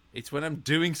 It's when I'm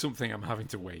doing something I'm having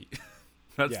to wait.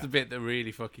 That's the bit that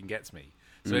really fucking gets me.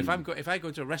 So if I go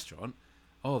to a restaurant,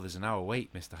 there's an hour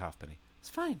wait, Mr. Halfpenny. It's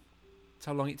fine. It's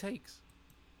how long it takes.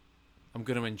 I'm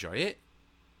going to enjoy it.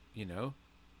 You know,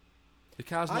 the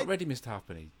car's not ready, Mr.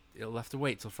 Halfpenny. It'll have to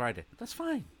wait till Friday. That's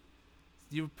fine.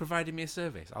 You're providing me a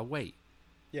service. I'll wait.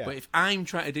 Yeah. But if I'm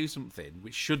trying to do something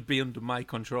which should be under my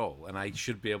control and I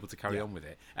should be able to carry on with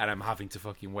it, and I'm having to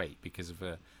fucking wait because of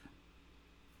a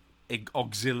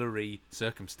auxiliary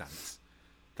circumstance,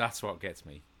 that's what gets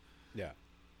me. Yeah.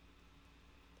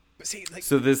 But see, like,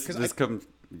 so this comes.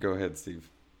 Go ahead, Steve.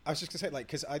 I was just gonna say, like,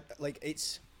 because I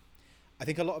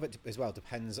think a lot of it as well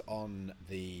depends on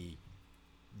the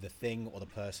thing or the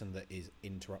person that is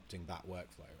interrupting that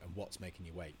workflow and what's making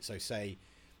you wait. So say,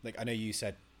 like, I know you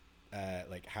said,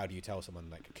 like, how do you tell someone,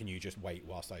 like, can you just wait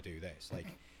whilst I do this? Like,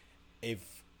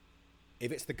 if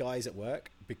it's the guys at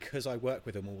work, because I work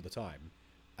with them all the time,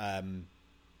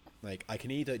 like, I can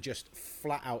either just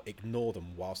flat out ignore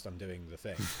them whilst I'm doing the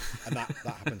thing, and that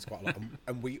happens quite a lot,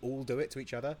 and we all do it to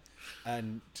each other,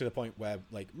 and to the point where,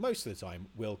 like, most of the time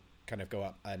we'll kind of go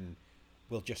up and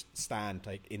we'll just stand,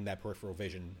 like, in their peripheral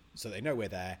vision so they know we're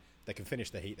there, they can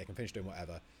finish the heat, they can finish doing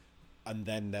whatever, and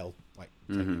then they'll, like,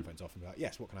 take their headphones off and be like,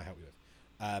 yes, what can I help you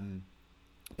with?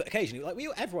 But occasionally,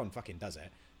 like, everyone fucking does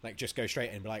it, like, just go straight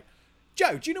in and be like,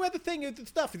 Joe, do you know where the thing of the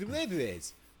stuff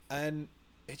is? And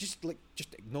it just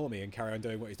ignore me and carry on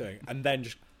doing what he's doing, and then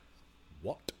just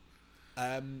what?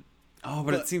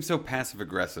 But it seems so passive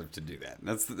aggressive to do that.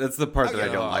 That's the part that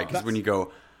I don't like is when you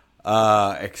go,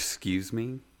 excuse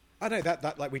me. I know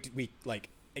that like we like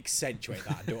accentuate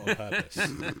that and do it on purpose,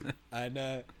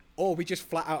 and or we just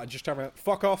flat out and just turn around,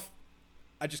 fuck off,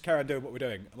 and just carry on doing what we're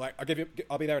doing. I'm like,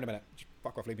 I'll be there in a minute. Just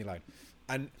fuck off, leave me alone.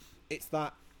 And it's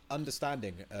that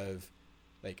understanding of,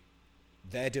 like,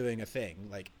 they're doing a thing,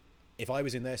 like, if I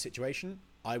was in their situation,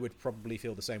 I would probably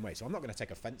feel the same way. So I'm not going to take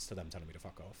offense to them telling me to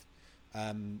fuck off.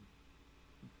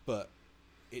 But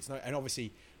it's not, and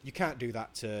obviously you can't do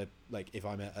that to, like, if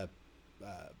I'm at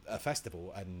a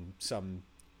festival and some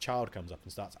child comes up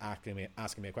and starts asking me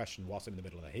a question whilst I'm in the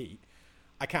middle of the heat.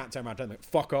 I can't turn around and tell them,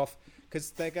 fuck off,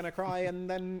 because they're going to cry and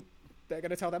then they're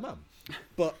going to tell their mum.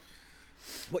 But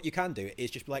what you can do is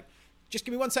just be like, just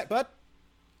give me 1 sec, bud.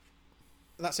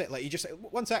 That's it. Like, you just say,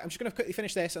 1 sec, I'm just going to quickly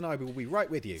finish this and I will be right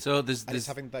with you. So it's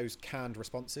having those canned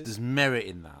responses. There's merit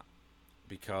in that,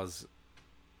 because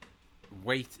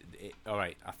all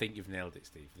right, I think you've nailed it,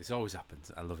 Steve. This always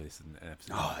happens. I love this in an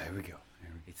episode. Oh, there we go.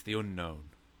 It's the unknown,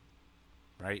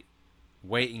 right?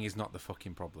 waiting is not the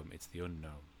fucking problem. It's the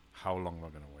unknown. How long am I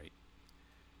going to wait?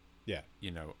 Yeah.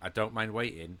 You know, I don't mind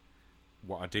waiting.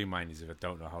 What I do mind is if I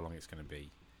don't know how long it's going to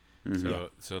be. Mm-hmm.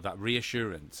 So that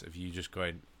reassurance of you just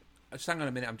going, just hang on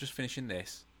a minute, I'm just finishing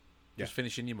this. Just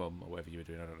finishing your mum or whatever you were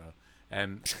doing, I don't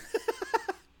know.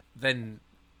 Then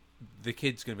the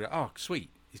kid's going to be like, oh,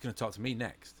 sweet, he's going to talk to me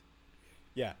next.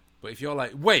 Yeah. But if you're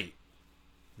like, wait,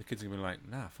 the kid's going to be like,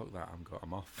 nah, fuck that,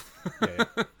 I'm off. Yeah.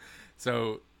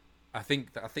 So I think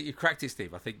you cracked it,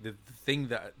 Steve. I think the thing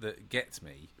that gets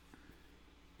me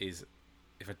is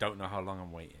if I don't know how long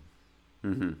I'm waiting.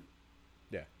 Mm-hmm.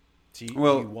 Yeah. So you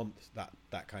want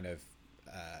that kind of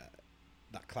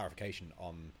that clarification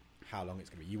on how long it's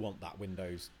going to be. You want that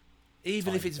Windows,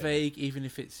 even if it's thing. vague, even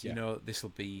if it's this will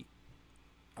be.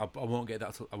 I won't get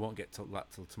that. I won't get that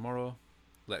till tomorrow.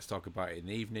 Let's talk about it in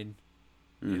the evening.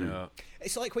 Mm-hmm. You know,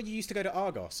 it's like when you used to go to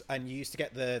Argos and you used to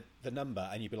get the number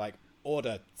and you'd be like,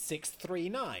 order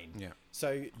 639. Yeah.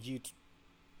 So you'd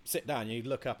sit down, you'd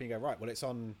look up and you go, right, well, it's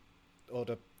on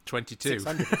order 22.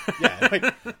 600. Yeah,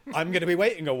 like, I'm going to be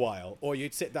waiting a while. Or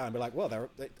you'd sit down and be like, well,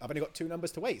 I've only got 2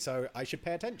 numbers to wait, so I should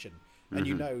pay attention. And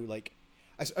you know, like,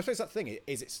 I suppose that thing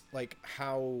is, it's like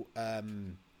how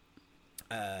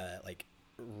like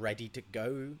ready to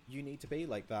go you need to be,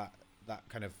 like that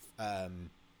kind of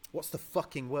what's the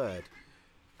fucking word?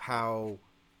 How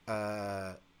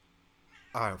I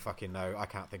don't fucking know. I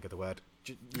can't think of the word.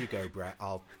 You go, Brett.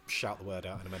 I'll shout the word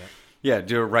out in a minute. Yeah,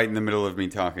 do it right in the middle of me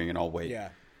talking, and I'll wait. Yeah.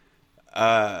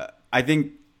 I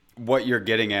think what you're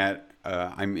getting at,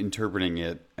 I'm interpreting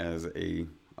it as a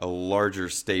larger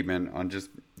statement on just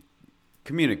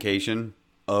communication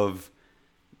of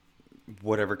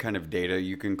whatever kind of data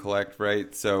you can collect,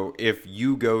 right? So if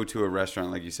you go to a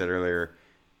restaurant, like you said earlier,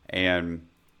 and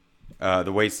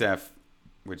the waitstaff,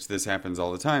 which this happens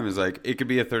all the time, is like, it could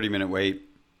be a 30-minute wait,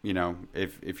 you know,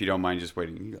 if you don't mind just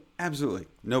waiting. You go, absolutely,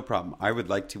 no problem. I would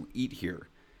like to eat here.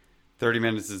 30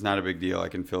 minutes is not a big deal. I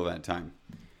can fill that time.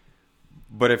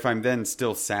 But if I'm then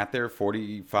still sat there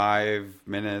 45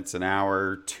 minutes, an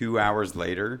hour, 2 hours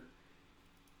later,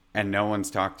 and no one's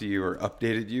talked to you or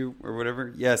updated you or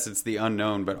whatever, yes, it's the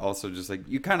unknown, but also just like,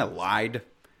 you kind of lied,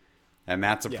 and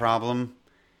that's a problem.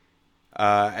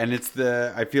 And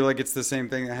I feel like it's the same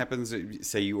thing that happens,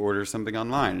 say you order something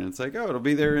online, and it's like, oh, it'll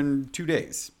be there in 2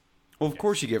 days. Well, of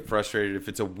course you get frustrated if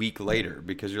it's a week later,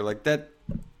 because you're like,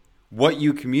 what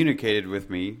you communicated with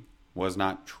me was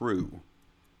not true.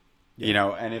 Yeah. You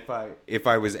know, and if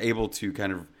I was able to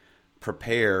kind of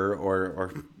prepare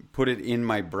or put it in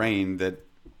my brain that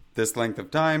this length of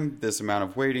time, this amount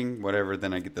of waiting, whatever,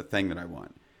 then I get the thing that I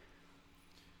want.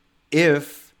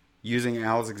 If, using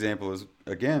Al's example as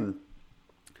again,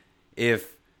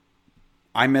 if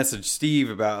I message Steve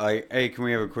about like, hey, can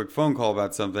we have a quick phone call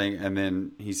about something? And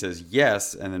then he says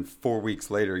yes. And then 4 weeks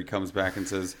later, he comes back and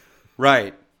says,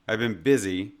 right, I've been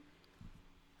busy.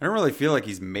 I don't really feel like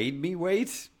he's made me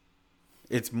wait.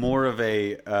 It's more of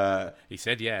a... he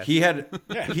said yes. He had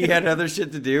other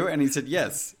shit to do, and he said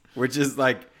yes. Which is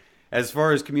like, as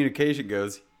far as communication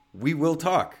goes, we will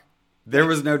talk. There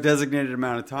was no designated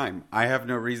amount of time. I have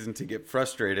no reason to get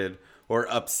frustrated or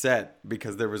upset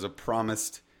because there was a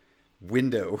promised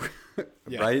window,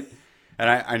 right? And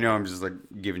I know I'm just like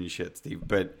giving you shit, Steve,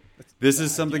 but this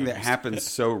is something that happens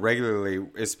so regularly,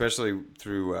 especially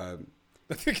through...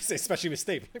 especially with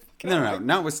Steve. No,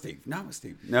 not with Steve.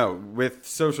 No, with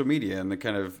social media and the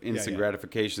kind of instant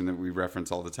gratification that we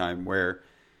reference all the time, where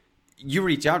you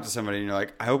reach out to somebody and you're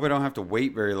like, I hope I don't have to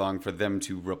wait very long for them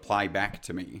to reply back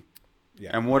to me. Yeah.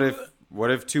 And what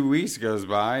if 2 weeks goes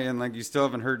by and like you still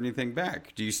haven't heard anything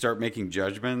back? Do you start making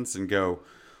judgments and go,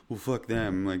 well, fuck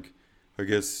them. Like, I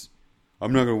guess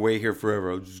I'm not going to wait here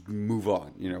forever. I'll just move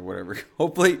on, you know, whatever.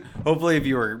 Hopefully if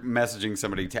you were messaging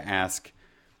somebody to ask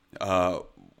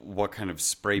what kind of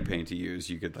spray paint to use,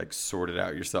 you could like sort it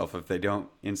out yourself if they don't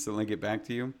instantly get back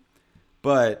to you.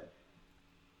 But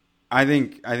I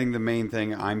think the main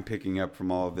thing I'm picking up from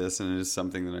all of this, and it is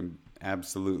something that I'm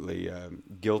absolutely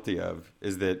guilty of,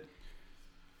 is that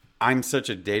I'm such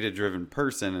a data-driven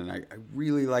person, and I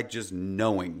really like just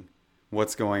knowing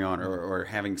what's going on or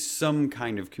having some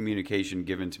kind of communication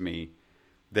given to me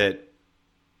that,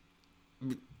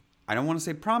 I don't want to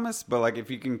say promise, but like if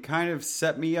you can kind of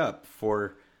set me up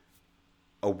for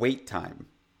a wait time.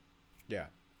 Yeah.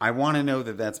 I want to know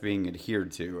that that's being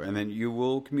adhered to, and then you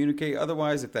will communicate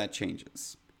otherwise if that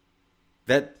changes.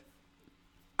 That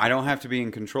I don't have to be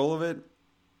in control of it.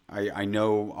 I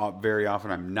know very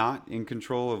often I'm not in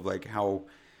control of like how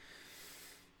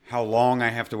long I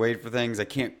have to wait for things. I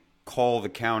can't call the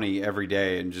county every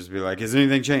day and just be like, has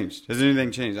anything changed?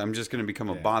 I'm just going to become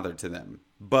a bother to them.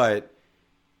 But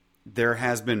there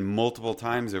has been multiple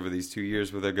times over these 2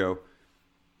 years where they go,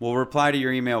 we'll reply to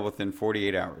your email within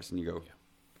 48 hours. And you go,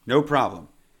 no problem.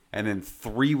 And then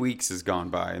 3 weeks has gone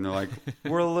by, and they're like,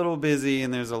 we're a little busy,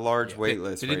 and there's a large wait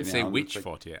list They right didn't now. say And which it's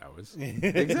like, 48 hours.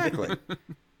 exactly.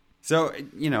 So,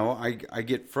 I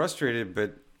get frustrated,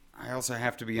 but I also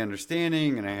have to be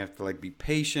understanding, and I have to be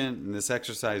patient. And this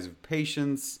exercise of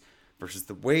patience versus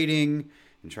the waiting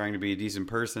and trying to be a decent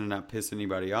person and not piss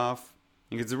anybody off. I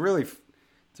think it's a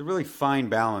really fine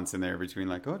balance in there between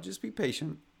just be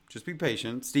patient. Just be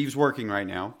patient. Steve's working right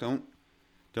now.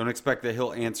 Don't expect that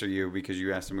he'll answer you because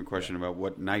you asked him a question about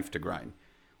what knife to grind.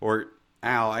 Or,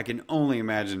 Al, I can only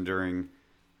imagine during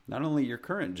not only your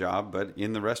current job, but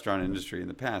in the restaurant industry in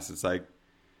the past, it's like,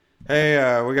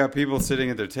 hey, we got people sitting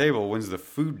at their table. When's the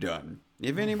food done?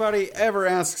 If anybody ever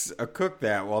asks a cook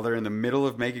that while they're in the middle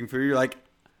of making food, you're like,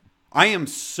 I am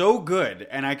so good,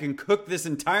 and I can cook this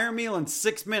entire meal in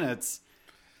 6 minutes,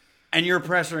 and you're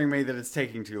pressuring me that it's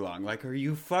taking too long. Like, are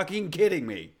you fucking kidding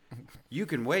me? You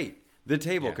can wait. The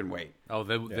table can wait. Oh,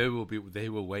 they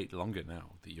will wait longer now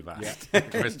that you've asked. Yeah.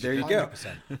 There you go.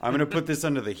 100%. I'm going to put this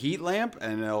under the heat lamp,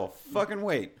 and it'll fucking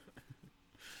wait.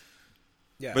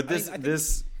 Yeah, But I think-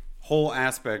 this whole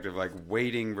aspect of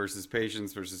waiting versus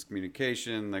patience versus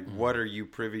communication, what are you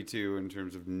privy to in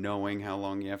terms of knowing how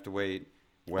long you have to wait,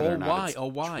 whether or not it's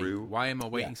true? Why am I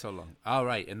waiting Yeah. so long? Oh,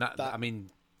 right, and that I mean,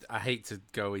 I hate to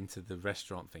go into the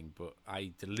restaurant thing, but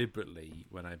I deliberately,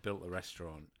 when I built a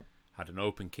restaurant, had an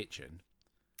open kitchen.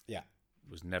 Yeah.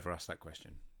 Was never asked that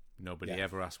question. Nobody Yeah.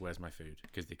 ever asked where's my food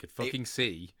because they could fucking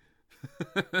see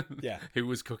Yeah. who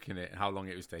was cooking it and how long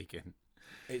it was taking.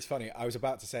 It's funny. I was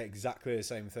about to say exactly the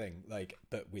same thing,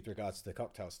 but with regards to the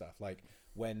cocktail stuff.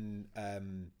 When I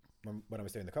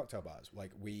was doing the cocktail bars,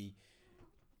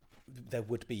 there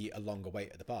would be a longer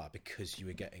wait at the bar because you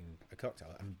were getting a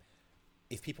cocktail. And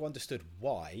if people understood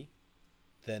why,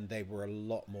 then they were a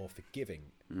lot more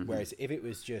forgiving. Mm-hmm. Whereas if it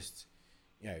was just,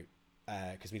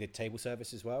 because we did table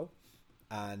service as well,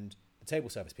 and the table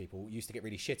service people used to get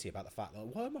really shitty about the fact that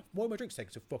why are my drinks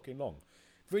taking so fucking long?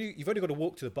 You've only got to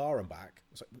walk to the bar and back.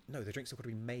 It's like, no, the drinks have got to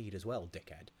be made as well,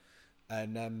 dickhead.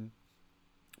 And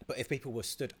but if people were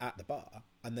stood at the bar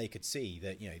and they could see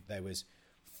that there was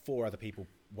 4 other people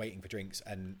waiting for drinks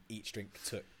and each drink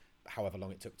took however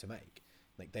long it took to make,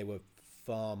 they were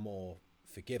far more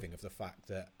forgiving of the fact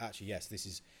that actually, yes, this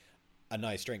is a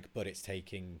nice drink, but it's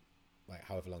taking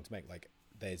however long to make.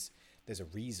 There's a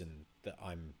reason that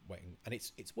I'm waiting, and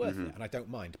it's worth it, and I don't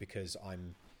mind because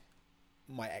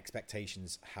my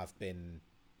expectations have been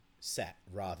set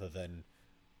rather than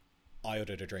I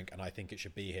ordered a drink and I think it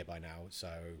should be here by now, so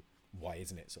why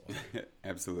isn't it, sort of?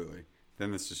 Absolutely.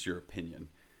 Then that's just your opinion.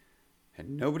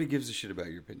 And nobody gives a shit about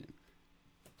your opinion.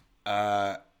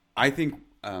 I think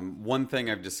one thing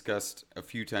I've discussed a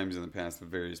few times in the past with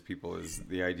various people is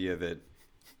the idea that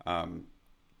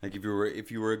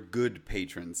if you were a good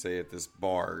patron, say at this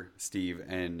bar, Steve,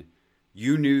 and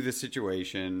you knew the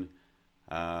situation,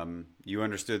 you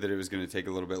understood that it was going to take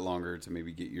a little bit longer to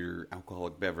maybe get your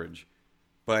alcoholic beverage,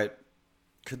 but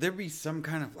could there be some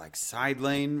kind of side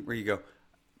lane where you go,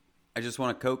 I just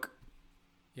want a Coke?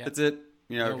 Yeah. That's it?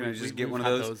 Can I just get one of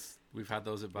those? We've had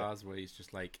those at bars where it's just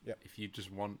if you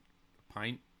just want a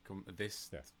pint, come to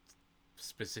this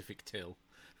specific till.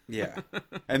 Yeah.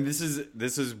 And this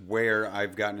is where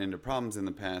I've gotten into problems in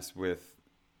the past with,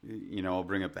 I'll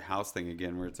bring up the house thing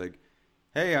again, where it's like,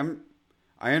 hey,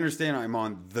 I understand I'm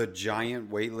on the giant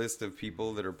wait list of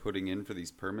people that are putting in for these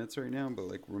permits right now, but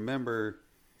remember,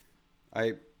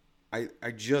 I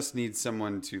just need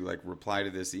someone to reply to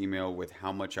this email with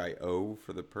how much I owe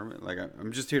for the permit.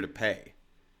 I'm just here to pay.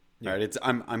 Yeah. Right?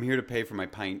 I'm here to pay for my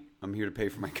pint. I'm here to pay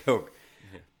for my Coke.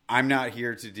 Yeah. I'm not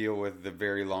here to deal with the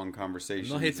very long conversation.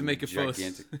 I'm not here to make a fuss.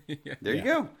 Yeah. There you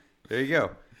go. There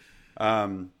you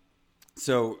go.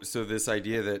 So this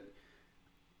idea that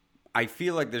I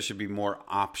feel like there should be more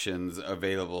options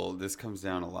available. This comes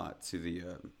down a lot to the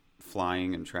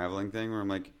flying and traveling thing, where I'm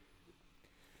like,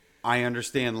 I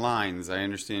understand lines, I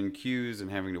understand queues and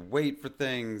having to wait for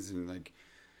things, and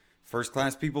first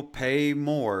class people pay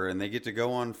more and they get to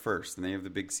go on first and they have the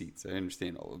big seats. I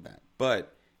understand all of that.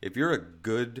 But if you're a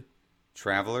good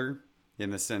traveler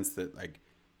in the sense that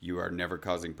you are never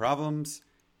causing problems,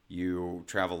 you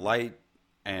travel light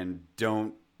and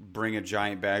don't bring a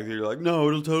giant bag that you're like, no,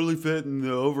 it'll totally fit in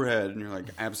the overhead. And you're like,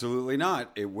 absolutely not.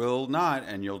 It will not.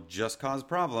 And you'll just cause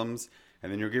problems.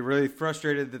 And then you'll get really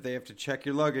frustrated that they have to check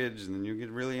your luggage. And then you'll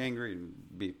get really angry and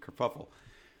be a kerfuffle.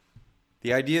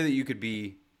 The idea that you could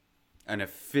be an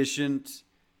efficient,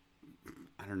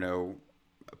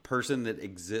 person that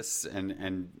exists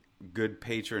and good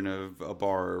patron of a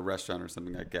bar or a restaurant or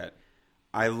something like that,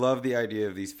 I love the idea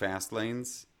of these fast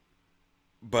lanes,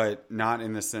 but not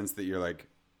in the sense that you're like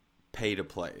pay to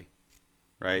play,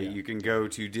 right? You can go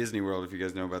to Disney World, if you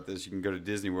guys know about this. You can go to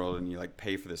Disney World and you like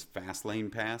pay for this fast lane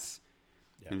pass.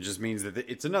 And it just means that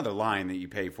it's another line that you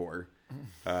pay for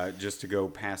just to go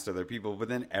past other people. But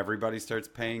then everybody starts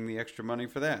paying the extra money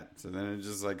for that. So then it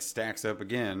just like stacks up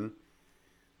again.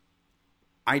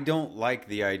 I don't like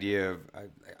the idea of,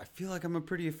 I feel like I'm a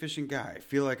pretty efficient guy. I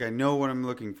feel like I know what I'm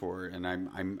looking for, and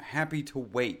I'm happy to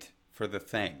wait for the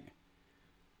thing.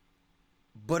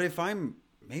 But if I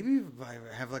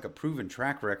have like a proven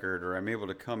track record, or I'm able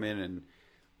to come in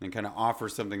and kind of offer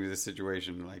something to this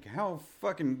situation, like how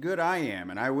fucking good I am,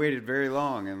 and I waited very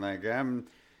long, and like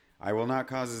I will not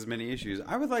cause as many issues.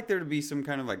 I would like there to be some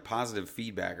kind of like positive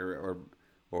feedback or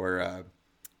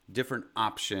different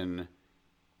option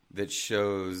that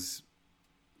shows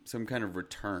some kind of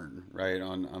return, right,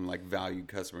 on like valued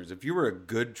customers. If you were a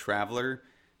good traveler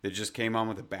that just came on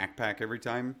with a backpack every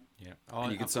time,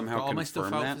 and you could somehow got all my stuff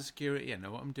confirm out that for security. I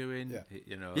know what I'm doing.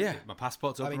 Yeah. My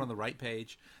passport's open on the right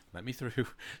page. Let me through.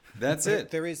 That's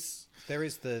it. There is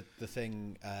the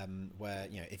thing where,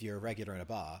 you know, if you're a regular in a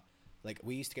bar, like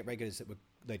we used to get regulars that would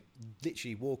they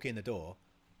literally walk in the door.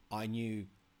 I knew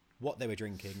what they were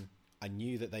drinking. I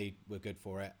knew that they were good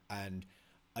for it, and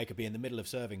I could be in the middle of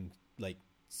serving like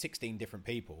 16 different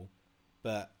people,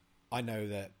 but I know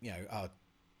that, you know,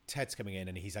 Ted's coming in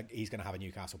and he's going to have a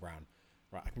Newcastle Brown.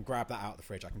 Right, I can grab that out of the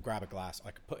fridge. I can grab a glass.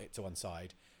 I can put it to one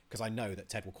side because I know that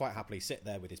Ted will quite happily sit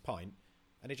there with his pint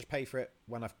and he'll just pay for it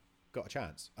when I've got a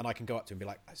chance. And I can go up to him and be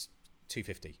like, "That's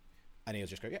 $2.50," and he'll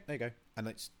just go, "Yeah, there you go," and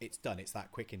it's done. It's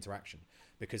that quick interaction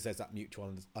because there's that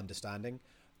mutual understanding.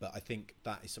 But I think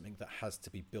that is something that has to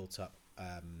be built up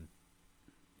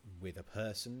with a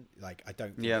person. Like I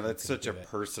don't. Yeah, that's such a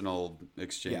personal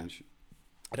exchange. Yeah.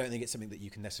 I don't think it's something that you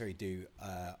can necessarily do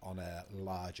on a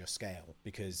larger scale,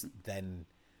 because then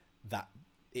that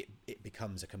it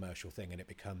becomes a commercial thing, and it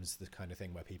becomes the kind of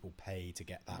thing where people pay to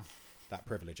get that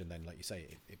privilege, and then, like you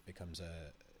say, it becomes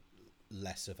a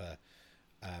less of a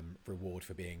reward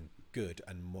for being good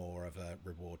and more of a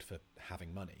reward for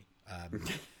having money.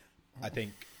 I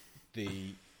think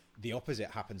the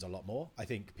opposite happens a lot more. I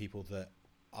think people that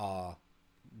are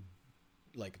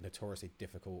like notoriously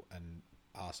difficult and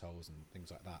arseholes and things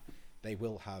like that, they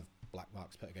will have black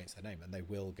marks put against their name, and they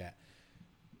will get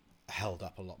held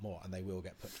up a lot more, and they will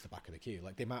get put to the back of the queue.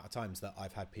 Like the amount of times that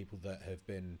I've had people that have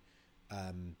been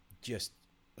just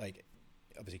like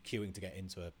obviously queuing to get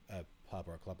into a pub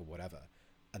or a club or whatever,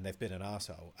 and they've been an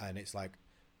arsehole, and it's like,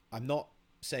 I'm not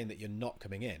saying that you're not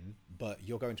coming in, but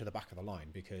you're going to the back of the line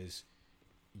because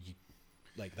you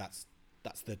like that's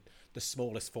the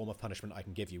smallest form of punishment I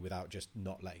can give you without just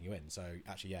not letting you in. So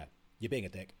actually, yeah, you're being a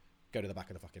dick, go to the back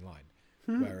of the fucking line.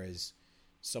 Whereas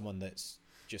someone that's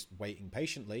just waiting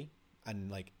patiently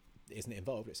and like isn't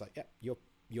involved, it's like, yeah,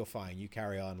 you're fine, you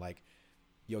carry on, like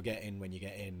you'll get in when you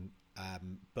get in.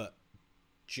 But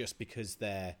just because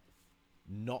they're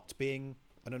not being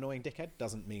an annoying dickhead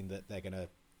doesn't mean that they're gonna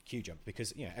queue jump,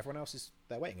 because, you know, everyone else is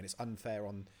there waiting, and it's unfair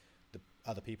on the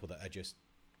other people that are just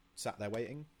sat there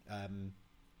waiting.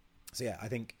 So yeah, I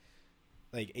think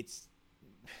like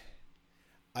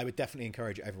I would definitely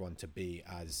encourage everyone to be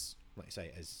as, like you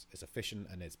say, as efficient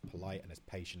and as polite and as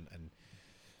patient and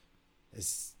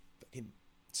as fucking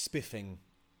spiffing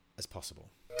as possible.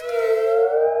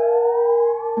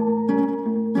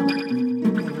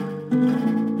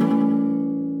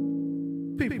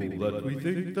 People that we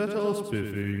think that are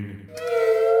spiffing.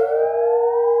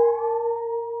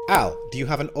 Al, do you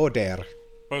have an order?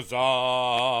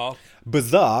 Bizarre,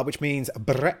 which means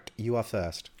Brett, you are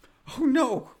first. Oh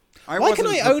no! Why can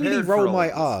I only roll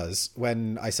my R's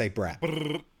when I say Brett?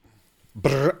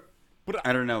 Brr.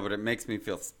 I don't know, but it makes me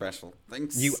feel special.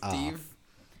 Thanks, You Steve.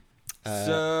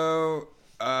 So,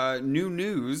 new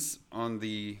news on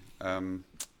the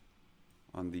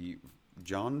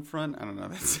John front. I don't know.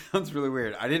 That sounds really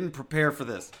weird. I didn't prepare for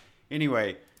this.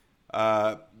 Anyway,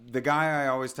 the guy I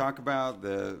always talk about,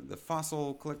 the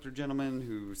fossil collector gentleman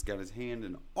who's got his hand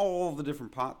in all the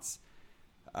different pots.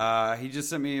 He just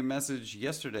sent me a message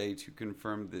yesterday to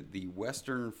confirm that the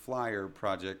Western Flyer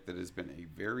project, that has been a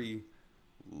very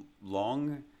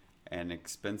long and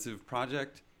expensive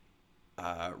project,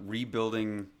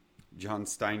 rebuilding John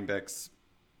Steinbeck's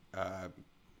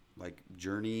like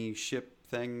journey ship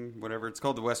thing, whatever it's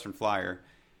called, the Western Flyer.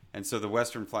 And so the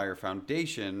Western Flyer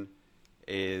Foundation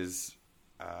is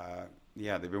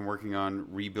they've been working on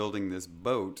rebuilding this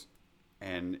boat,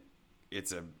 and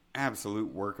it's a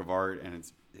absolute work of art, and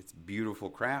it's beautiful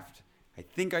craft.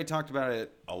 I think I talked about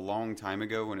it a long time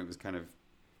ago when it was kind of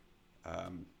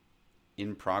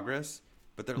in progress,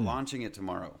 but they're launching it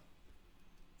tomorrow.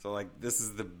 So, like, this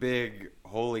is the big,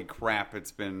 holy crap,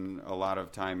 it's been a lot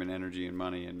of time and energy and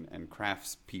money and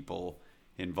crafts people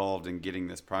involved in getting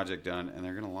this project done, and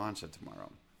they're going to launch it tomorrow.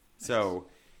 Nice. So,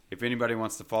 if anybody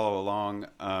wants to follow along,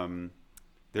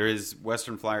 there is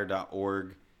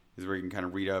westernflyer.org is where you can kind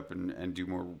of read up and do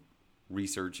more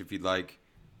research if you'd like.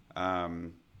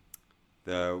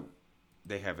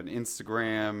 They have an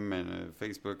Instagram and a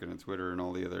Facebook and a Twitter and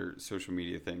all the other social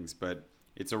media things, but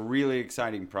it's a really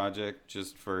exciting project.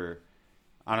 Just for,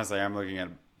 honestly, I'm looking at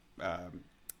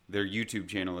their YouTube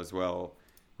channel as well,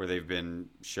 where they've been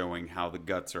showing how the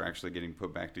guts are actually getting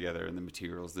put back together and the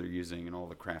materials they're using and all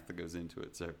the craft that goes into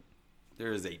it. So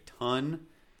there is a ton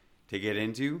to get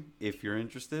into if you're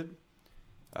interested,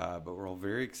 but we're all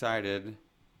very excited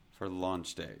for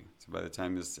launch day. So by the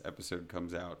time this episode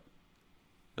comes out,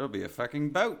 there'll be a fucking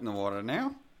boat in the water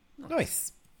now.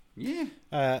 Nice. Yeah.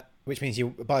 Which means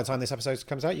by the time this episode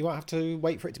comes out, you won't have to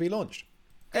wait for it to be launched.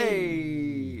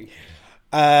 Hey.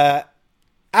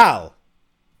 Al,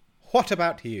 what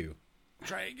about you?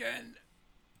 Try again.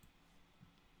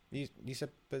 You said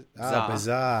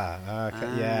bizarre.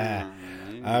 Okay, yeah.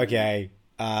 Okay.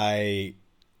 I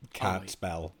can't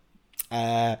spell.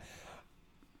 Yeah,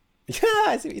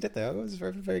 I see what you did there. It was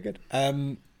very, very good.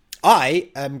 I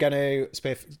am going to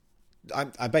spiff.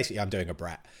 I'm doing a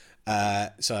Brett.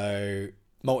 So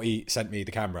Morty sent me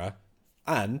the camera,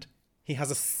 and he has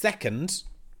a second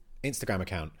Instagram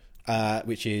account,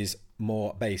 which is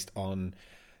more based on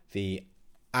the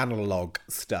analog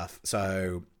stuff.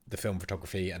 So the film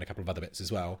photography and a couple of other bits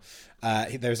as well.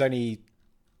 There's only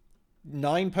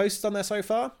 9 posts on there so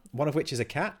far, one of which is a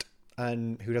cat,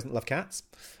 and who doesn't love cats?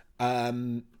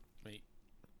 Wait.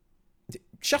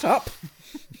 Shut up,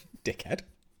 dickhead.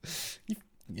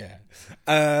 Yeah.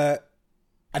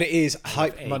 And it is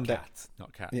Hype Monday. Cat,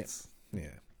 not cats.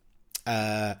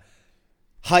 Yeah.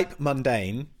 Hype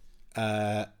Mundane.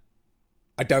 I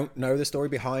don't know the story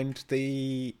behind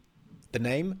the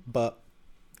name, but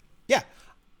yeah.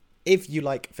 If you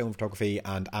like film photography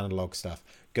and analog stuff,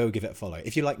 go give it a follow.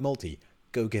 If you like multi,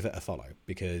 go give it a follow,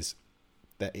 because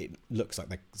it looks like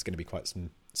there's going to be quite some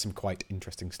quite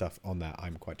interesting stuff on there.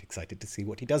 I'm quite excited to see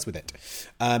what he does with it.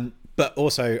 But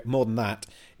also, more than that,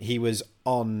 he was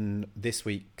on this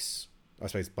week's, I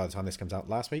suppose by the time this comes out,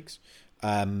 last week's,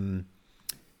 2/3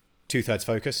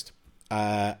 Focused.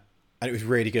 And it was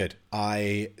really good.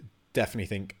 I definitely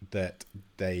think that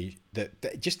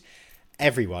just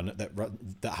everyone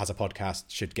that has a podcast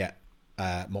should get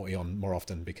Morty on more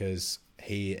often, because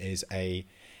he is a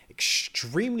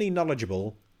extremely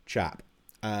knowledgeable chap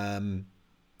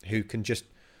who can just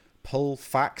pull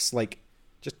facts, like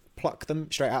just pluck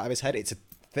them straight out of his head. It's a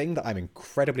thing that I'm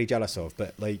incredibly jealous of,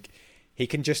 but like he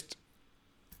can just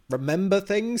remember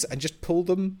things and just pull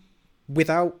them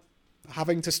without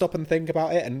having to stop and think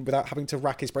about it, and without having to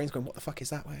rack his brains going, what the fuck is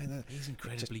that? He's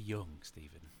incredibly young,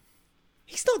 Stephen.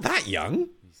 He's not that young.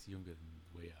 He's younger than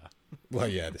we are. Well,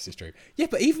 yeah, this is true. Yeah,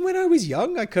 but even when I was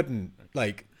young, I couldn't,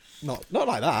 like, not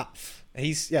like that.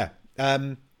 He's, yeah.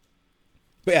 But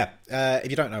yeah, if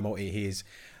you don't know Morty, he's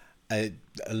a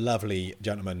lovely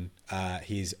gentleman.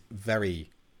 He's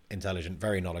very intelligent,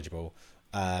 very knowledgeable.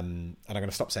 And I'm going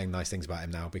to stop saying nice things about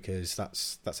him now, because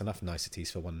that's enough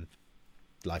niceties for one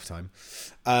lifetime.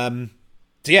 So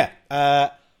yeah,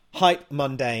 Hype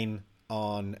Mundane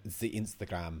on the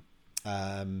Instagram.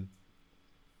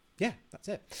 Yeah, that's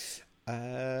it.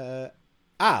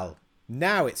 Al,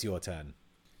 now it's your turn.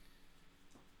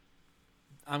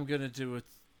 I'm going to do a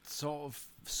sort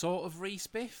of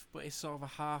re-spiff, but it's sort of a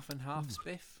half and half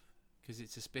spiff, because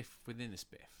it's a spiff within a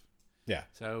spiff. Yeah.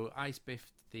 So I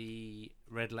spiffed the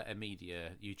Red Letter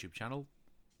Media YouTube channel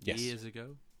years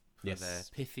ago for their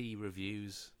pithy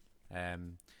reviews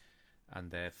and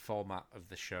their format of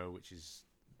the show, which is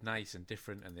nice and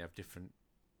different, and they have different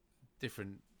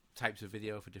types of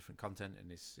video for different content,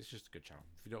 and it's just a good channel.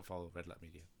 If you don't follow Red Letter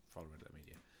Media, follow Red Letter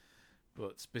Media.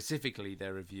 But specifically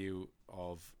their review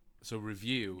of... So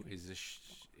Review is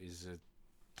a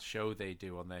show they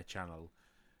do on their channel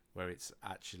where it's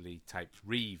actually typed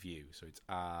review, so it's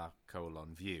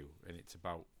R:\view, and it's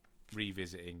about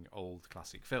revisiting old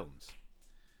classic films.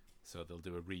 So they'll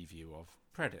do a review of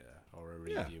Predator or a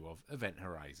review of Event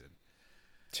Horizon.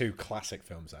 2 classic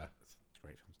films there.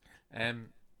 Great films.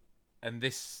 And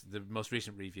the most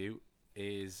recent review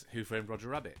is Who Framed Roger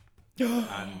Rabbit.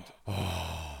 And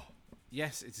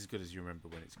yes, it's as good as you remember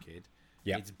when it's a kid.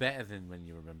 Yeah. It's better than when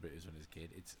you remember it as when it's a kid.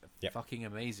 It's a fucking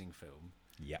amazing film.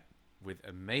 Yeah. With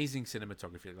amazing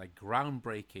cinematography, like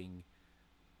groundbreaking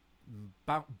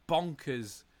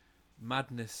bonkers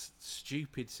madness,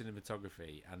 stupid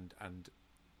cinematography, and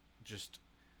just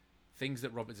things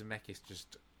that Robert Zemeckis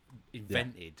just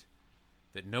invented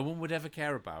that no one would ever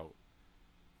care about,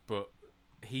 but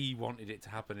he wanted it to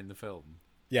happen in the film.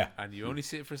 Yeah. And you only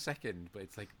see it for a second, but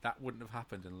it's like that wouldn't have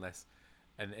happened unless,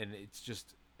 and it's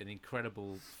just an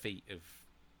incredible feat of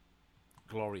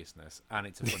gloriousness, and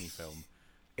it's a funny film.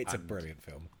 It's a brilliant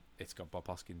film. It's got Bob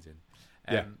Hoskins in.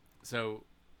 Yeah. So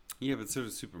Yeah, but so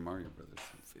does Super Mario Brothers.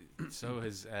 so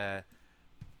has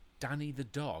Danny the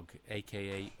Dog,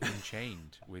 aka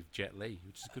Unchained, with Jet Li,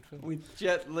 which is a good film. With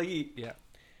Jet Li. Yeah.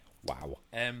 Wow.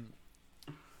 Back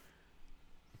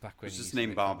when Let's he just used to name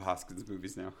make Bob Hoskins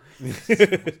movies now.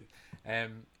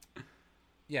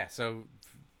 Yeah, so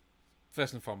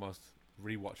first and foremost,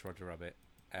 rewatch Roger Rabbit.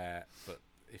 But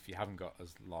if you haven't got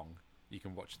as long, you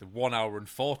can watch the 1 hour and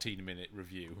 14-minute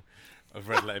review of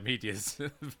Red Letter Media's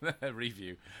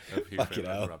review of Who Framed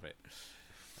Roger Rabbit.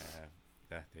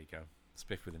 There you go.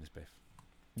 Spiff within a spiff.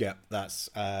 Yeah, that's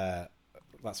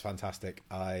fantastic.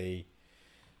 I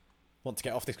want to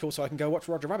get off this call so I can go watch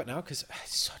Roger Rabbit now, because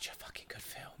it's such a fucking good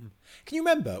film. Can you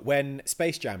remember when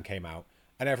Space Jam came out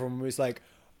and everyone was like,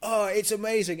 oh, it's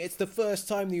amazing, it's the first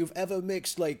time that you've ever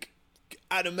mixed like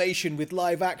animation with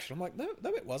live action? I'm like, no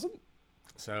it wasn't.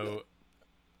 So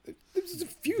There's a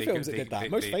few films that did that,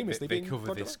 most famously they being cover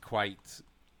Roger this Rabbit. quite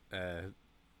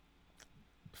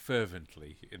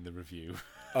fervently in the review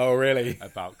Oh, really?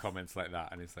 about comments like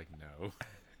that, and it's like, no.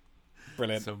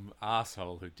 Brilliant. Some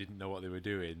arsehole who didn't know what they were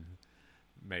doing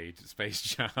made Space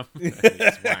Jam. And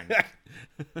it's wank.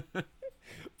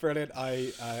 Brilliant.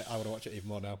 I want to watch it even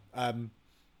more now.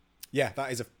 Yeah,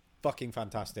 that is a fucking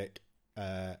fantastic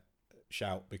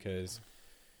shout, because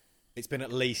it's been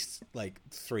at least like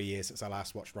 3 years since I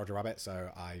last watched Roger Rabbit,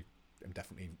 so I am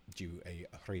definitely due a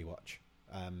rewatch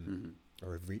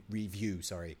or a review.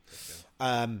 Sorry.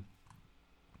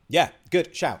 Yeah,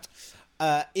 good shout.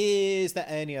 Is there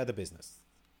any other business?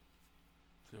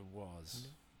 There was.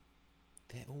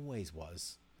 There always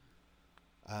was.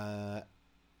 Do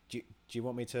you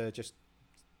want me to just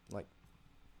like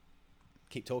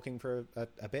keep talking for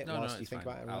a bit No, whilst no, you it's think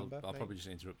fine. about it? Remember, I'll maybe? probably just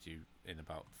interrupt you in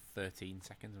about 13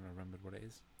 seconds when I remembered what it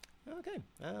is. Okay,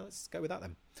 let's go with that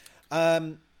then.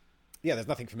 Yeah, there's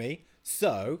nothing for me.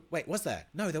 So, wait, was there?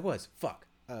 No, there was. Fuck.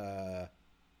 I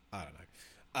don't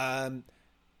know.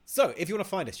 So, if you want to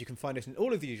find us, you can find us in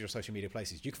all of the usual social media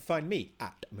places. You can find me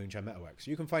at Moonshine Metalworks.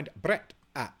 You can find Brett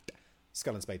at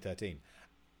Skull and Spade 13.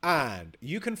 And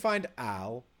you can find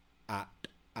Al at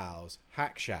Al's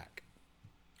Hack Shack.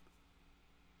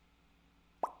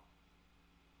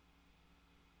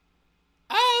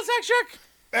 Oh, Zach!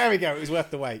 There we go. It was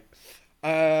worth the wait.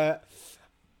 And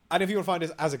if you want to find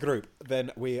us as a group,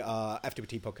 then we are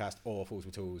FWT Podcast or Fools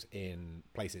with Tools in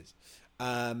places.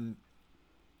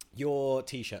 Your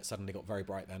T-shirt suddenly got very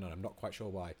bright then, and I'm not quite sure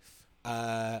why.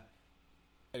 And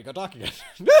it got dark again.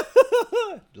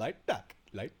 Light duck.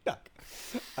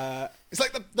 It's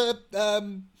like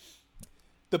the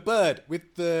bird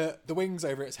with the wings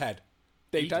over its head.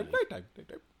 Daytime, nighttime,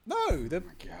 daytime. No, the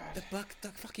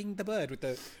bird with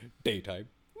the daytime,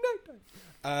 nighttime.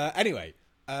 Anyway,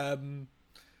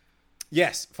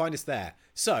 yes, find us there.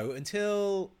 So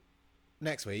until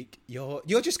next week, you're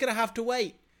just gonna have to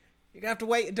wait. You're gonna have to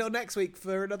wait until next week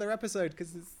for another episode,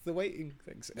 because it's the waiting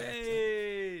thing.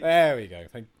 Hey! There we go.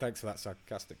 Thanks for that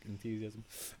sarcastic enthusiasm.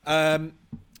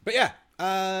 But yeah,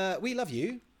 we love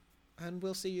you, and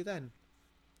we'll see you then.